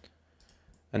there.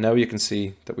 And now you can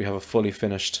see that we have a fully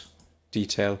finished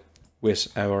detail with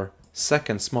our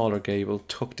second smaller gable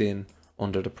tucked in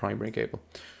under the primary gable.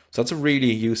 So that's a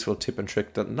really useful tip and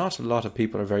trick that not a lot of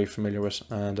people are very familiar with,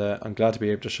 and I'm glad to be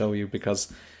able to show you,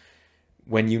 because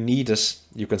when you need it,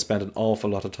 you can spend an awful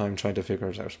lot of time trying to figure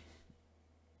it out.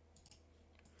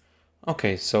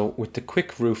 Okay, so with the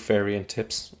quick roof variant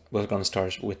tips, we're going to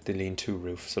start with the lean-to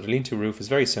roof. So the lean-to roof is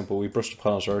very simple. We brushed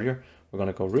upon it earlier. We're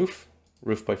going to go roof,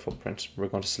 roof by footprint. We're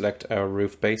going to select our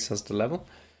roof base as the level,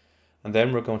 and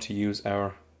then we're going to use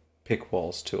our pick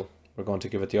walls tool. We're going to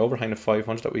give it the overhang of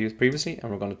 500 that we used previously,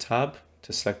 and we're going to tab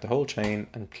to select the whole chain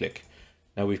and click.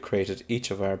 Now we've created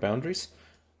each of our boundaries,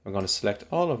 we're going to select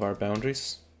all of our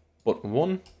boundaries, but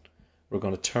 1, we're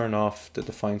going to turn off the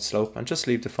define slope and just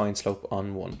leave define slope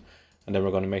on 1. And then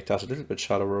we're going to make that a little bit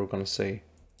shallower. We're going to say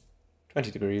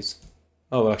 20 degrees.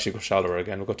 Oh, we'll actually go shallower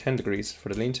again. We'll go 10 degrees for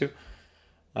the lean-to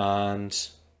and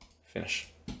finish.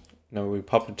 Now we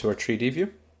pop into our 3D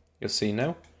view. You'll see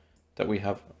now that we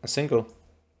have a single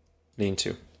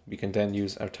lean-to. We can then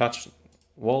use our attached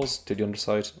walls to the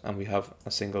underside and we have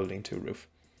a single lean-to roof.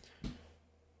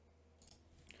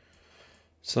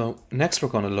 So next we're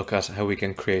going to look at how we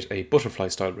can create a butterfly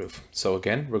style roof. So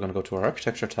again, we're going to go to our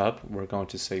architecture tab. We're going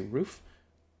to say roof,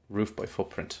 roof by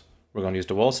footprint. We're going to use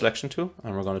the wall selection tool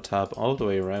and we're going to tab all the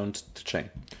way around the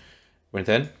chain. We're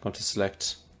then going to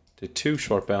select the 2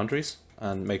 short boundaries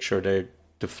and make sure their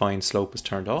define slope is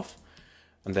turned off.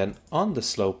 And then on the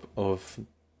slope of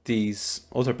these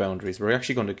other boundaries, we're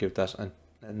actually going to give that a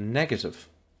negative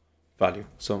value.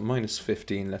 So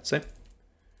 -15, let's say.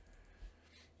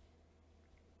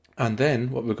 And then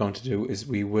what we're going to do is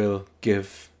we will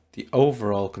give the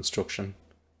overall construction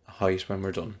a height when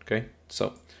we're done. Okay,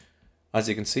 so as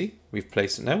you can see, we've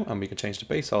placed it now and we can change the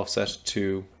base offset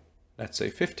to, let's say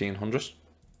 1500.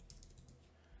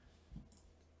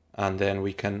 And then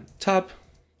we can tab,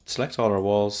 select all our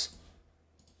walls,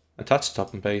 attach the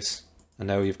top and base, and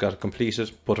now you've got a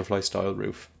completed butterfly style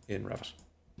roof in Revit.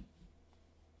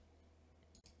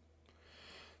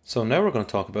 So now we're going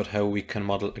to talk about how we can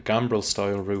model a gambrel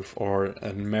style roof or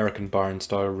an American barn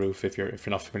style roof if you're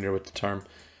not familiar with the term.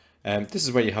 This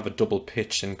is where you have a double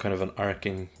pitch in kind of an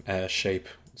arcing shape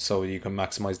so you can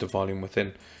maximize the volume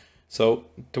within. So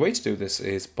the way to do this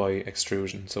is by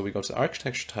extrusion. So we go to the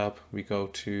architecture tab, we go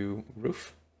to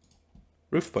roof,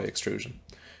 roof by extrusion.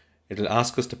 It'll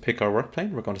ask us to pick our work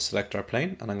plane. We're going to select our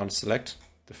plane and I'm going to select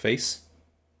the face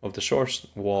of the short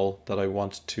wall that I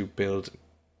want to build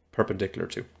perpendicular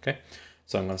to. Okay,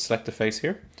 so I'm going to select the face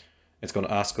here. It's going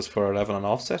to ask us for our level and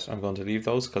offset. I'm going to leave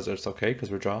those because it's okay because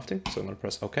we're drafting. So I'm going to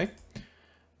press OK.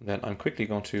 Then I'm quickly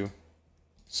going to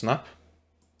snap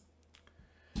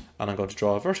and I'm going to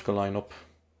draw a vertical line up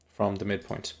from the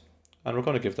midpoint. And we're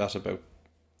going to give that about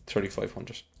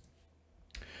 3500.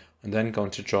 I'm then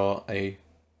going to draw a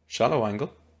shallow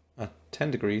angle at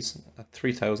 10 degrees at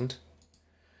 3000.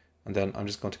 And then I'm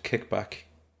just going to kick back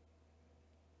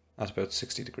at about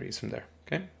 60 degrees from there.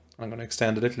 Okay, and I'm going to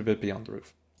extend a little bit beyond the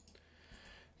roof.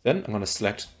 Then I'm going to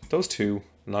select those 2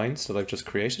 lines that I've just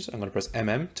created. I'm going to press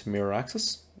MM to mirror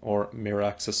axis or mirror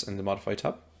axis in the modify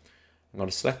tab. I'm going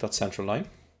to select that central line.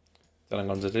 Then I'm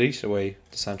going to delete away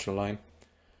the central line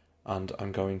and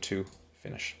I'm going to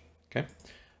finish. Okay,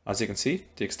 as you can see,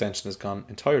 the extension has gone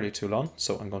entirely too long,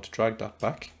 so I'm going to drag that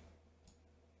back.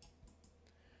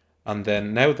 And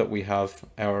then now that we have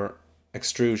our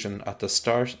extrusion at the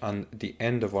start and the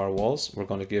end of our walls, we're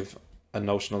going to give a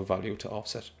notional value to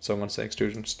offset. So I'm going to say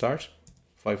extrusion start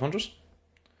 500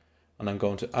 and I'm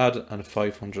going to add a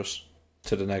 500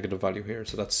 to the negative value here,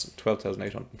 so that's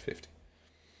 12,850.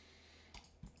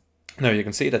 Now you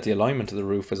can see that the alignment of the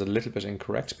roof is a little bit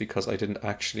incorrect because I didn't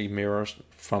actually mirror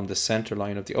from the center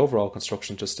line of the overall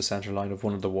construction just the center line of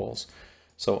one of the walls.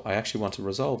 So I actually want to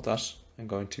resolve that. I'm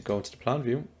going to go into the plan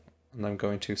view and I'm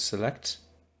going to select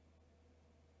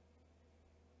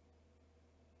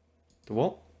the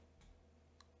wall.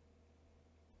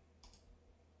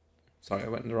 Sorry, I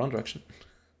went in the wrong direction.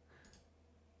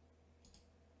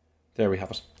 There we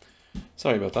have it.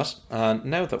 Sorry about that. And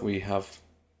now that we have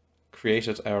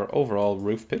created our overall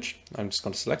roof pitch, I'm just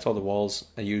going to select all the walls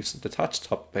and use detached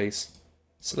top base,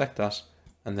 select that,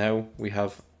 and now we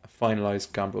have a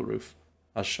finalized gambrel roof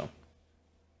as shown.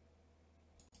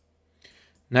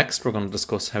 Next, we're going to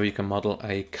discuss how you can model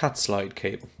a cat slide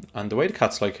cable. And the way the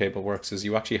cat slide cable works is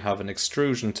you actually have an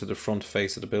extrusion to the front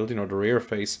face of the building or the rear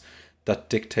face that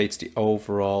dictates the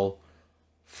overall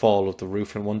fall of the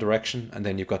roof in one direction, and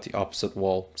then you've got the opposite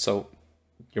wall. So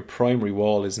your primary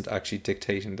wall isn't actually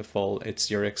dictating the fall, it's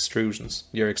your extrusions,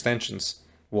 your extensions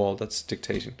wall that's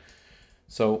dictating.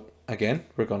 So again,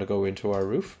 we're going to go into our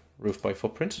roof, roof by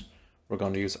footprint. We're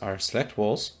going to use our select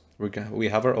walls. We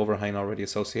have our overhang already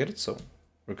associated, so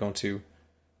we're going to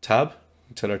tab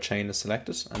until our chain is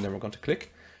selected, and then we're going to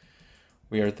click.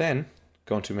 We are then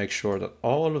going to make sure that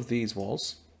all of these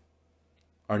walls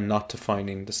are not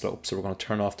defining the slope. So we're going to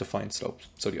turn off define slope.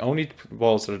 So the only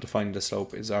walls that are defining the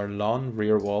slope is our lawn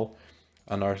rear wall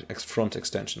and our front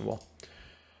extension wall.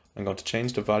 I'm going to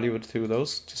change the value of the 2 of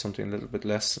those to something a little bit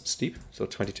less steep, so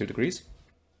 22 degrees.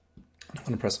 I'm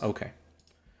going to press OK.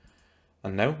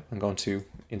 And now I'm going to,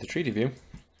 in the 3D view,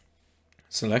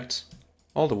 select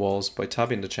all the walls by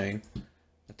tabbing the chain,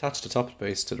 attach the top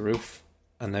base to the roof,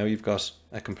 and now you've got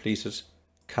a completed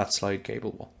cat slide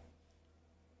gable wall.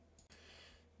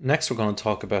 Next, we're going to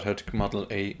talk about how to model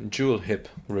a dual hip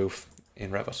roof in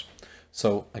Revit.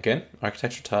 So again,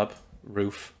 Architecture tab,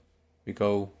 Roof, we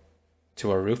go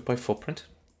to our roof by footprint,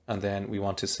 and then we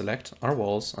want to select our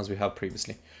walls as we have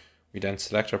previously. We then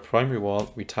select our primary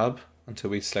wall, we tab until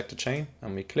we select a chain,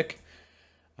 and we click,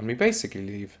 and we basically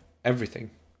leave everything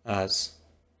as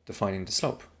defining the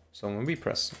slope. So when we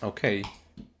press OK,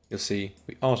 you'll see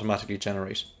we automatically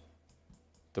generate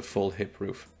the full hip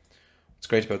roof. What's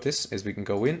great about this is we can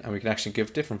go in and we can actually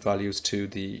give different values to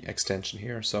the extension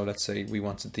here. So let's say we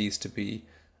wanted these to be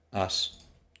at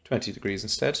 20 degrees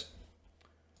instead.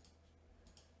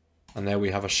 And now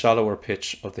we have a shallower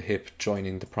pitch of the hip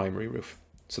joining the primary roof.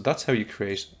 So that's how you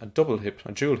create a dual hip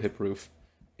roof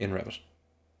in Revit.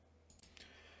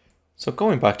 So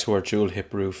going back to our dual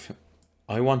hip roof,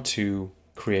 I want to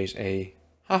create a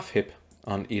half hip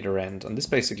on either end. And this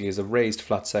basically is a raised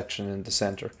flat section in the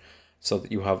center, so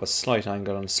that you have a slight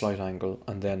angle and a slight angle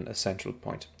and then a central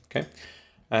point. Okay,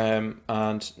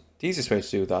 and the easiest way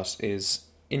to do that is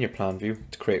in your plan view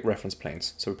to create reference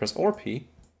planes. So we press RP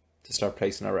to start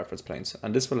placing our reference planes,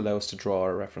 and this will allow us to draw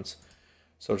our reference.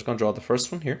 So we're just going to draw the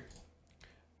first one here.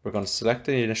 We're going to select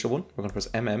the initial one. We're going to press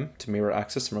MM to mirror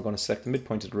axis, and we're going to select the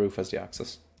midpoint of the roof as the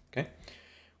axis. Okay,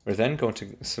 we're then going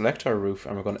to select our roof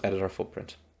and we're going to edit our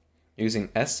footprint using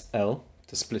SL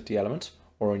to split the element,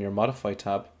 or in your modify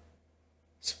tab,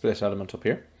 split element up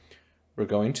here. We're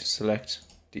going to select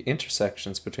the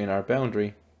intersections between our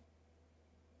boundary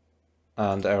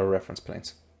and our reference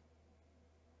planes.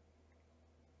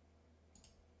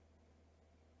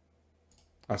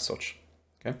 As such.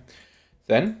 Okay.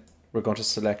 Then we're going to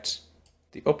select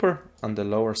the upper and the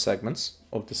lower segments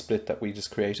of the split that we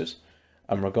just created,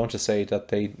 and we're going to say that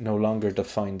they no longer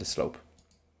define the slope.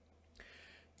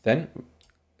 Then,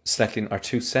 selecting our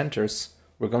two centers,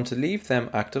 we're going to leave them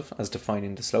active as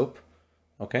defining the slope,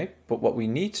 okay? But what we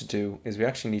need to do is we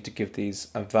actually need to give these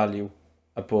a value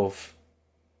above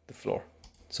the floor.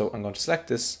 So I'm going to select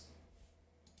this,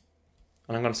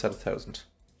 and I'm going to set 1000.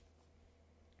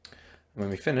 And when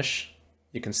we finish,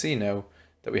 you can see now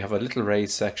that we have a little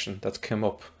raised section that's come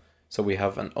up. So we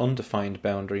have an undefined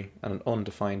boundary and an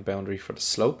undefined boundary for the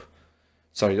slope.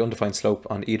 Sorry, the undefined slope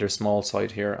on either small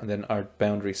side here, and then our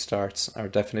boundary starts, our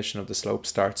definition of the slope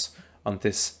starts on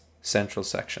this central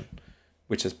section,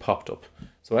 which has popped up.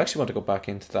 So I actually want to go back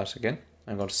into that again.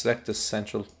 I'm going to select this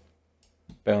central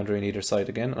boundary on either side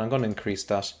again, and I'm going to increase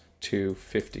that to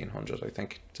 1500, I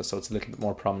think, just so it's a little bit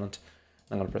more prominent.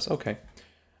 I'm going to press OK.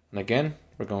 And again,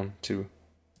 we're going to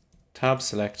tab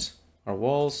select our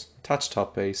walls, attach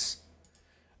top base,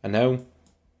 and now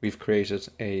we've created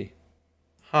a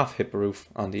half hip roof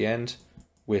on the end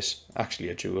with actually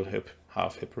a dual hip,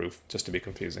 half hip roof, just to be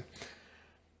confusing.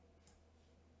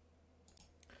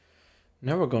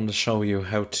 Now we're going to show you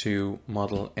how to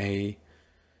model a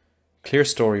clear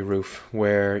story roof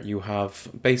where you have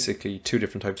basically two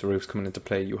different types of roofs coming into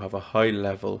play. You have a high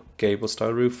level gable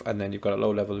style roof, and then you've got a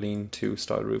low level lean-to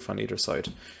style roof on either side.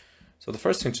 So the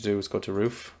first thing to do is go to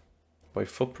roof by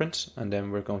footprint, and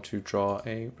then we're going to draw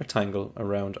a rectangle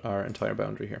around our entire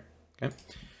boundary here. Okay.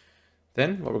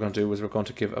 Then what we're going to do is we're going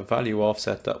to give a value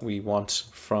offset that we want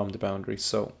from the boundary.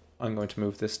 So I'm going to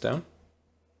move this down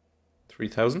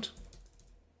 3000.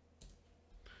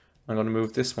 I'm going to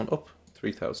move this one up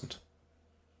 3000.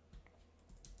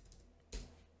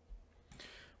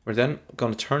 We're then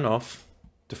going to turn off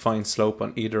define slope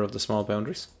on either of the small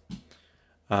boundaries,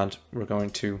 and we're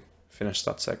going to finish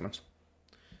that segment.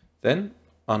 Then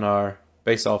on our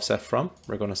base offset from,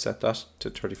 we're going to set that to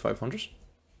 3500.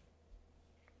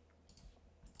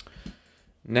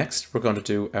 Next, we're going to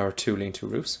do our two lean-to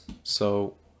roofs.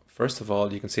 So first of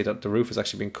all, you can see that the roof is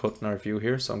actually being cut in our view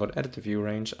here. So I'm going to edit the view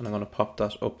range, and I'm going to pop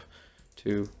that up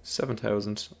to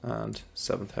 7000 and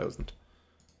 7000.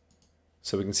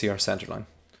 So we can see our center line.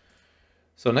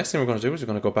 So next thing we're going to do is we're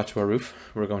going to go back to our roof.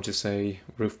 We're going to say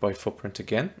roof by footprint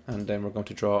again, and then we're going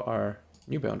to draw our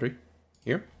new boundary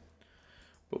here.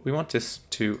 But we want this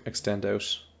to extend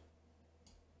out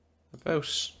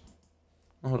about,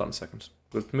 oh, hold on a second.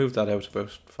 We'll move that out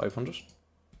about 500.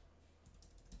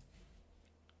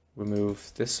 We'll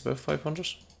move this about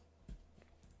 500.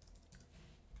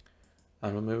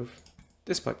 And we'll move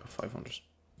this by about 500.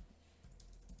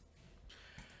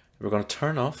 We're going to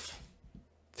turn off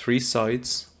 3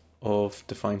 sides of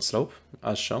defined slope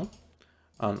as shown.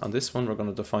 And on this one, we're going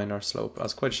to define our slope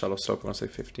as quite a shallow slope. We're going to say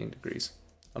 15 degrees,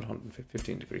 at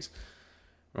 115 degrees.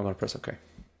 We're going to press OK.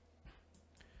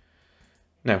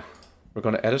 Now, we're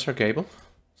going to edit our gable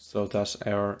so that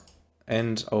our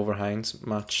end overhangs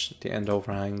match the end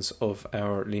overhangs of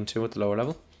our lean-to at the lower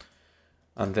level.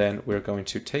 And then we're going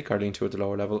to take our lean-to at the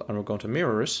lower level and we're going to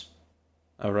mirror it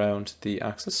around the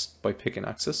axis by picking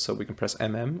axis. So we can press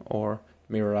MM or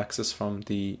mirror axis from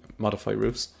the modify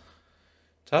roofs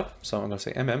tab. So I'm going to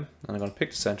say MM and I'm going to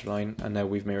pick the center line, and now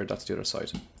we've mirrored that to the other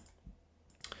side.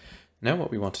 Now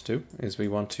what we want to do is we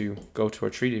want to go to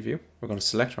our 3D view. We're going to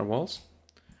select our walls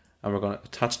and we're going to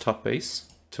attach top base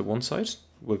to one side.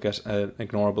 We'll get an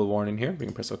ignorable warning here. We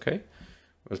can press OK.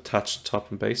 We'll attach top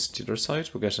and base to the other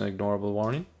side. We'll get an ignorable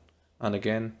warning. And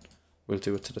again, we'll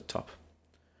do it to the top.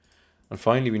 And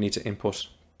finally, we need to input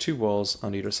 2 walls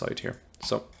on either side here.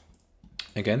 So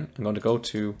again, I'm going to go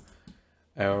to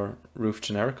our roof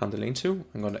generic on the lean-to.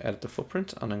 I'm going to edit the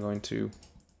footprint and I'm going to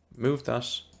move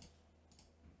that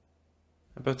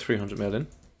about 300 mil in.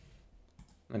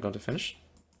 I'm going to finish.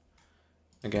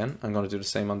 Again, I'm going to do the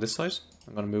same on this side.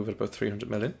 I'm going to move it about 300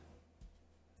 mil in.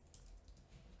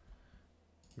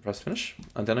 Press finish.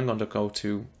 And then I'm going to go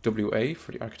to WA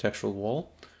for the architectural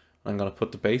wall. I'm going to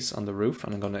put the base on the roof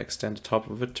and I'm going to extend the top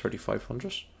of it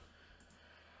 3500.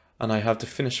 And I have the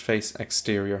finish face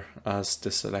exterior as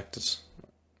the selected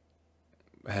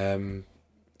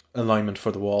alignment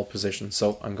for the wall position.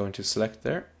 So I'm going to select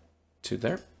there to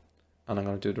there. And I'm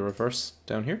going to do the reverse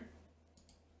down here.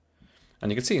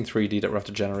 And you can see in 3D that we're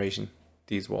after generating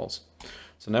these walls.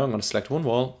 So now I'm going to select one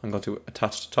wall. I'm going to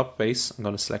attach the top base. I'm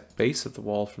going to select base of the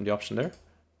wall from the option there.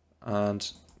 And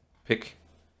pick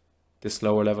this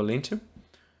lower level lean-to.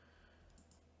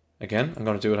 Again, I'm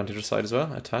going to do it on the other side as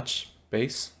well. Attach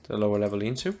base to the lower level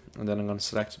lean-to. And then I'm going to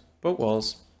select both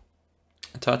walls.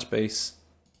 Attach base.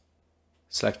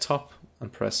 Select top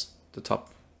and press the top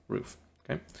roof.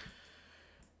 Okay.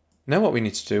 Now what we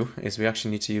need to do is we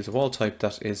actually need to use a wall type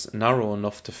that is narrow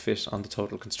enough to fit on the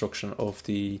total construction of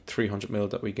the 300 mil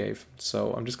that we gave.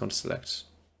 So I'm just going to select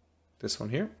this one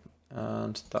here,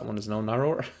 and that one is no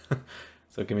narrower.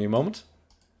 So give me a moment.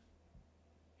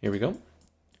 Here we go.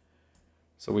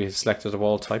 So we have selected a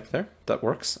wall type there, that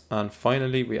works. And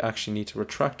finally, we actually need to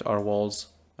retract our walls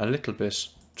a little bit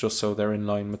just so they're in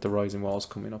line with the rising walls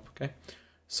coming up, okay?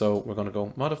 So we're going to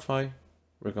go modify,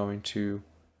 we're going to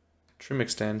trim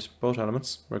extend both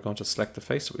elements. We're going to select the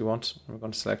face that we want. And we're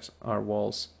going to select our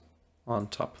walls on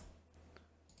top.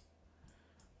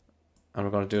 And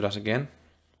we're going to do that again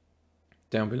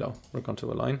down below. We're going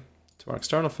to align to our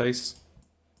external face,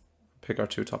 pick our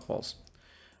 2 top walls.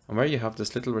 And where you have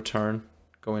this little return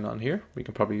going on here, we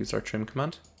can probably use our trim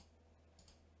command.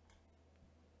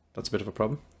 That's a bit of a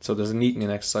problem. So there's a neatening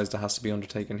exercise that has to be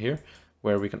undertaken here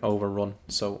where we can overrun.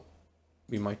 So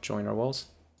we might join our walls.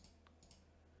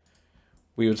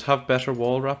 We would have better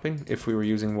wall wrapping if we were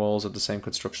using walls of the same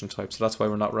construction type. So that's why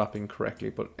we're not wrapping correctly.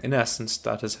 But in essence,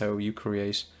 that is how you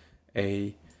create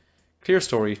a clear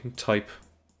story type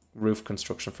roof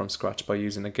construction from scratch by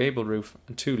using a gable roof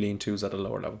and 2 lean-tos at a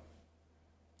lower level.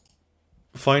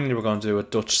 Finally, we're going to do a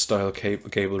Dutch style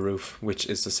gable roof, which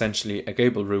is essentially a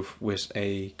gable roof with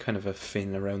a kind of a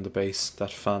fin around the base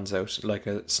that fans out like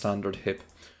a standard hip.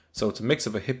 So it's a mix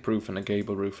of a hip roof and a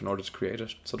gable roof in order to create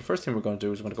it. So the first thing we're going to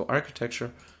do is we're going to go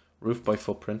architecture, roof by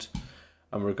footprint,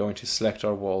 and we're going to select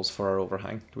our walls for our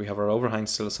overhang. We have our overhang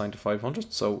still assigned to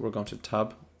 500, so we're going to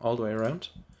tab all the way around.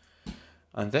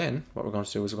 And then what we're going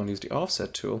to do is we're going to use the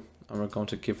offset tool, and we're going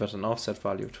to give it an offset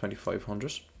value of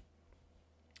 2500.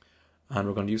 And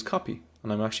we're going to use copy.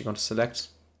 And I'm actually going to select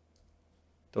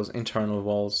those internal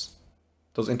walls,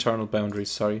 those internal boundaries,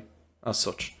 sorry, as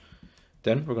such.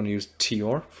 Then we're going to use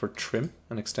TR for trim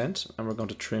and extend, and we're going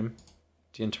to trim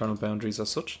the internal boundaries as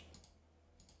such.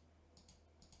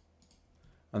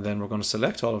 And then we're going to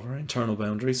select all of our internal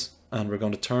boundaries, and we're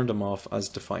going to turn them off as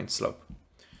define slope.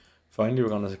 Finally, we're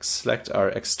going to select our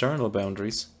external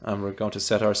boundaries, and we're going to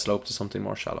set our slope to something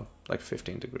more shallow, like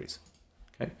 15 degrees.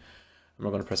 Okay, and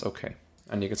we're going to press OK.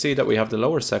 And you can see that we have the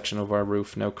lower section of our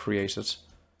roof now created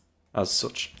as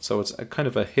such. So it's a kind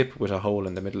of a hip with a hole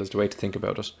in the middle is the way to think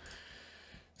about it.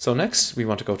 So next we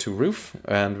want to go to roof,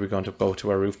 and we're going to go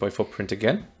to our roof by footprint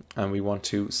again, and we want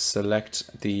to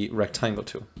select the rectangle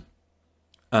tool.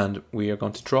 And we are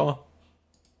going to draw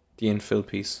the infill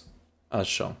piece as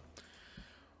shown.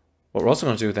 What we're also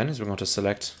going to do then is we're going to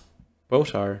select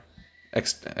both our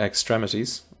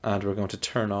extremities, and we're going to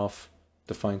turn off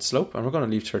define slope, and we're going to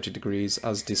leave 30 degrees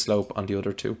as the slope on the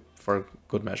other two for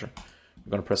good measure.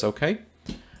 We're going to press OK,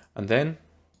 and then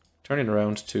turning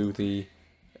around to the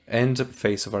end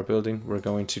face of our building, we're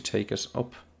going to take it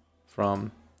up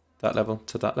from that level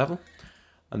to that level,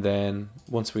 and then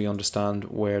once we understand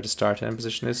where the start end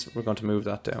position is, we're going to move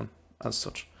that down as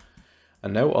such.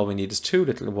 And now all we need is 2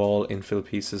 little wall infill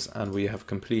pieces, and we have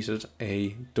completed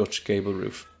a Dutch gable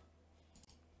roof.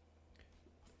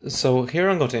 So here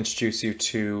I'm going to introduce you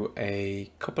to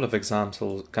a couple of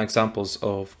examples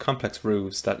of complex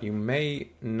roofs that you may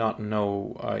not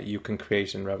know you can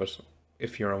create in Revit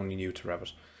if you're only new to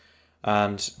Revit.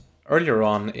 And earlier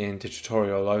on in the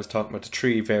tutorial I was talking about the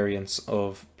three variants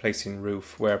of placing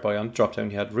roof, whereby on the drop down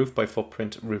you had roof by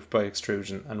footprint, roof by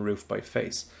extrusion and roof by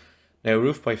face. Now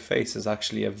roof by face is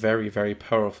actually a very, very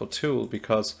powerful tool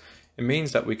because it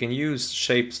means that we can use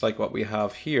shapes like what we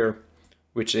have here,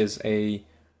 which is a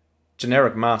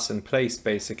generic mass in place.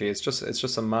 Basically it's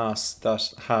just a mass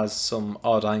that has some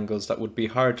odd angles that would be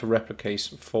hard to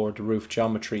replicate for the roof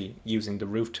geometry using the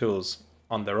roof tools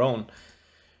on their own.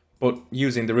 But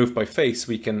using the roof by face,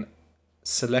 we can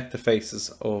select the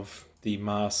faces of the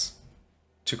mass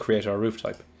to create our roof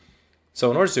type.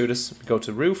 So in order to do this, we go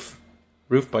to roof,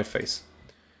 roof by face.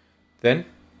 Then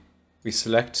we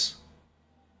select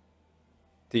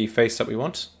the face that we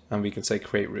want and we can say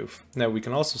create roof. Now we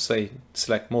can also say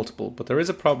select multiple, but there is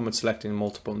a problem with selecting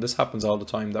multiple, and this happens all the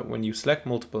time, that when you select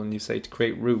multiple and you say to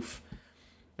create roof,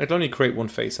 it'll only create one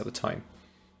face at a time.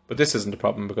 But this isn't a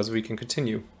problem because we can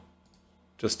continue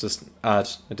just to add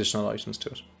additional items to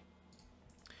it.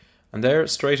 And there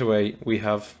straight away we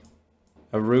have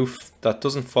a roof that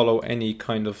doesn't follow any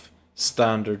kind of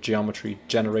standard geometry,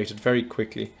 generated very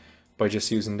quickly by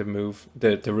just using the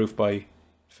roof by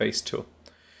face tool.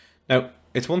 Now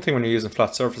it's one thing when you're using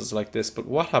flat surfaces like this, but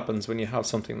what happens when you have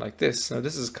something like this? Now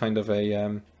this is kind of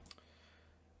an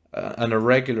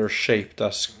irregular shape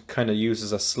that kind of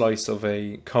uses a slice of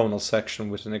a conal section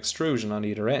with an extrusion on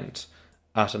either end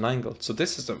at an angle. So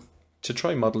this is to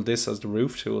try model this as the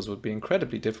roof tools would be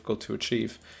incredibly difficult to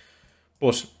achieve.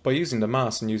 But by using the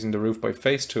mass and using the roof by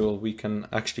face tool, we can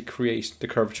actually create the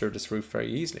curvature of this roof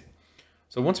very easily.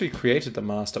 So once we've created the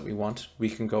mass that we want, we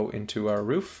can go into our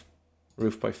roof,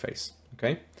 roof by face,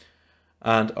 okay?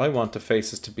 And I want the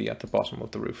faces to be at the bottom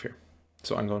of the roof here.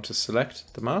 So I'm going to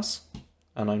select the mass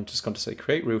and I'm just going to say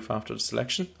create roof after the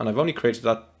selection. And I've only created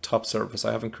that top surface.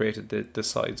 I haven't created the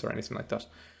sides or anything like that.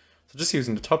 So just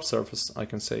using the top surface, I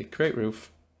can say create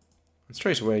roof, and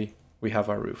straight away we have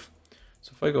our roof.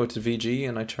 So if I go to VG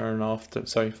and I turn off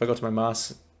if I go to my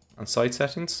mass and side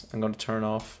settings, I'm going to turn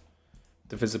off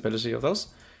the visibility of those.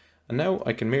 And now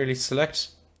I can merely select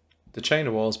the chain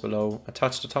of walls below,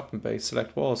 attach the top and base,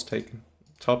 select walls taken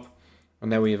top, and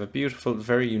now we have a beautiful,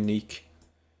 very unique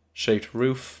shaped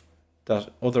roof that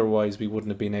otherwise we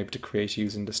wouldn't have been able to create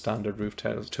using the standard roof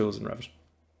tools in Revit.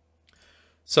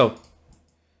 So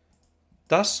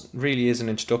that really is an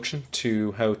introduction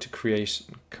to how to create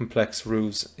complex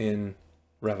roofs in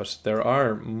Revit. There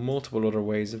are multiple other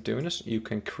ways of doing it. You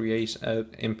can create an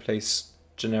in-place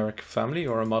generic family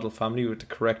or a model family with the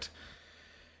correct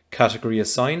category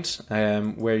assigned,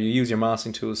 where you use your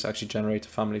massing tools to actually generate a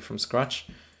family from scratch.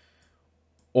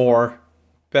 Or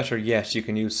better yet, you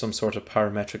can use some sort of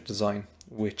parametric design,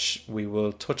 which we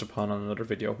will touch upon on another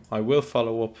video. I will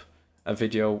follow up a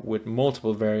video with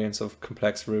multiple variants of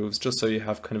complex roofs, just so you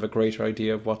have kind of a greater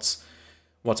idea of what's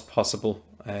possible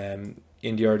in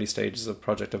the early stages of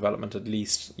project development, at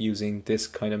least using this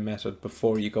kind of method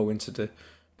before you go into the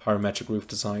parametric roof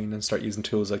design and start using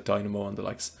tools like Dynamo and the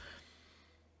likes.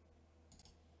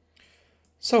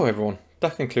 So everyone,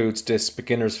 that concludes this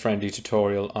beginners friendly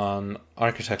tutorial on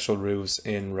architectural roofs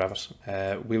in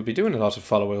Revit. We'll be doing a lot of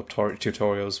follow-up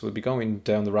tutorials. We'll be going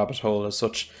down the rabbit hole as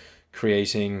such,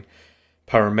 creating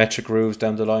parametric roofs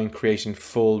down the line, creating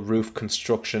full roof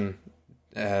construction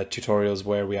tutorials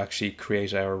where we actually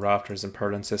create our rafters and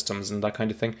purlin systems and that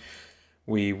kind of thing.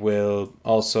 We will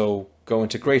also go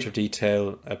into greater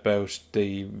detail about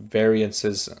the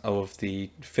variances of the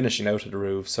finishing out of the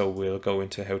roof. So we'll go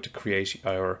into how to create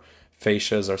our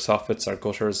fascias, our soffits, our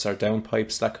gutters, our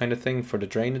downpipes, that kind of thing for the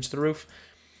drainage of the roof.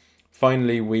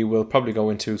 Finally, we will probably go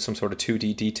into some sort of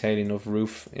 2D detailing of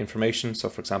roof information. So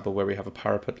for example, where we have a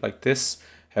parapet like this,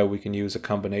 how we can use a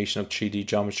combination of 3D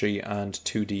geometry and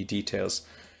 2D details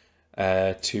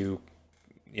to,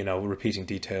 repeating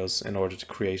details in order to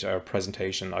create our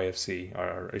presentation IFC,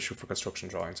 our issue for construction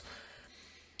drawings.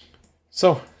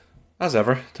 So, as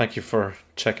ever, thank you for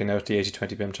checking out the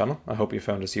 8020 BIM channel. I hope you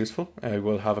found this useful. I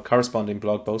will have a corresponding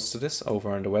blog post to this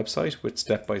over on the website with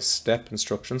step-by-step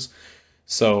instructions.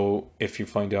 So if you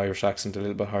find the Irish accent a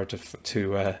little bit hard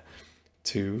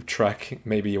to track,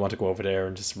 maybe you want to go over there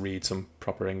and just read some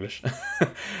proper English.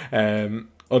 Other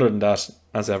than that,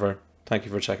 as ever, thank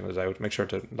you for checking it out. Make sure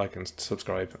to like and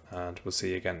subscribe, and we'll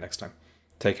see you again next time.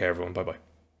 Take care, everyone. Bye bye.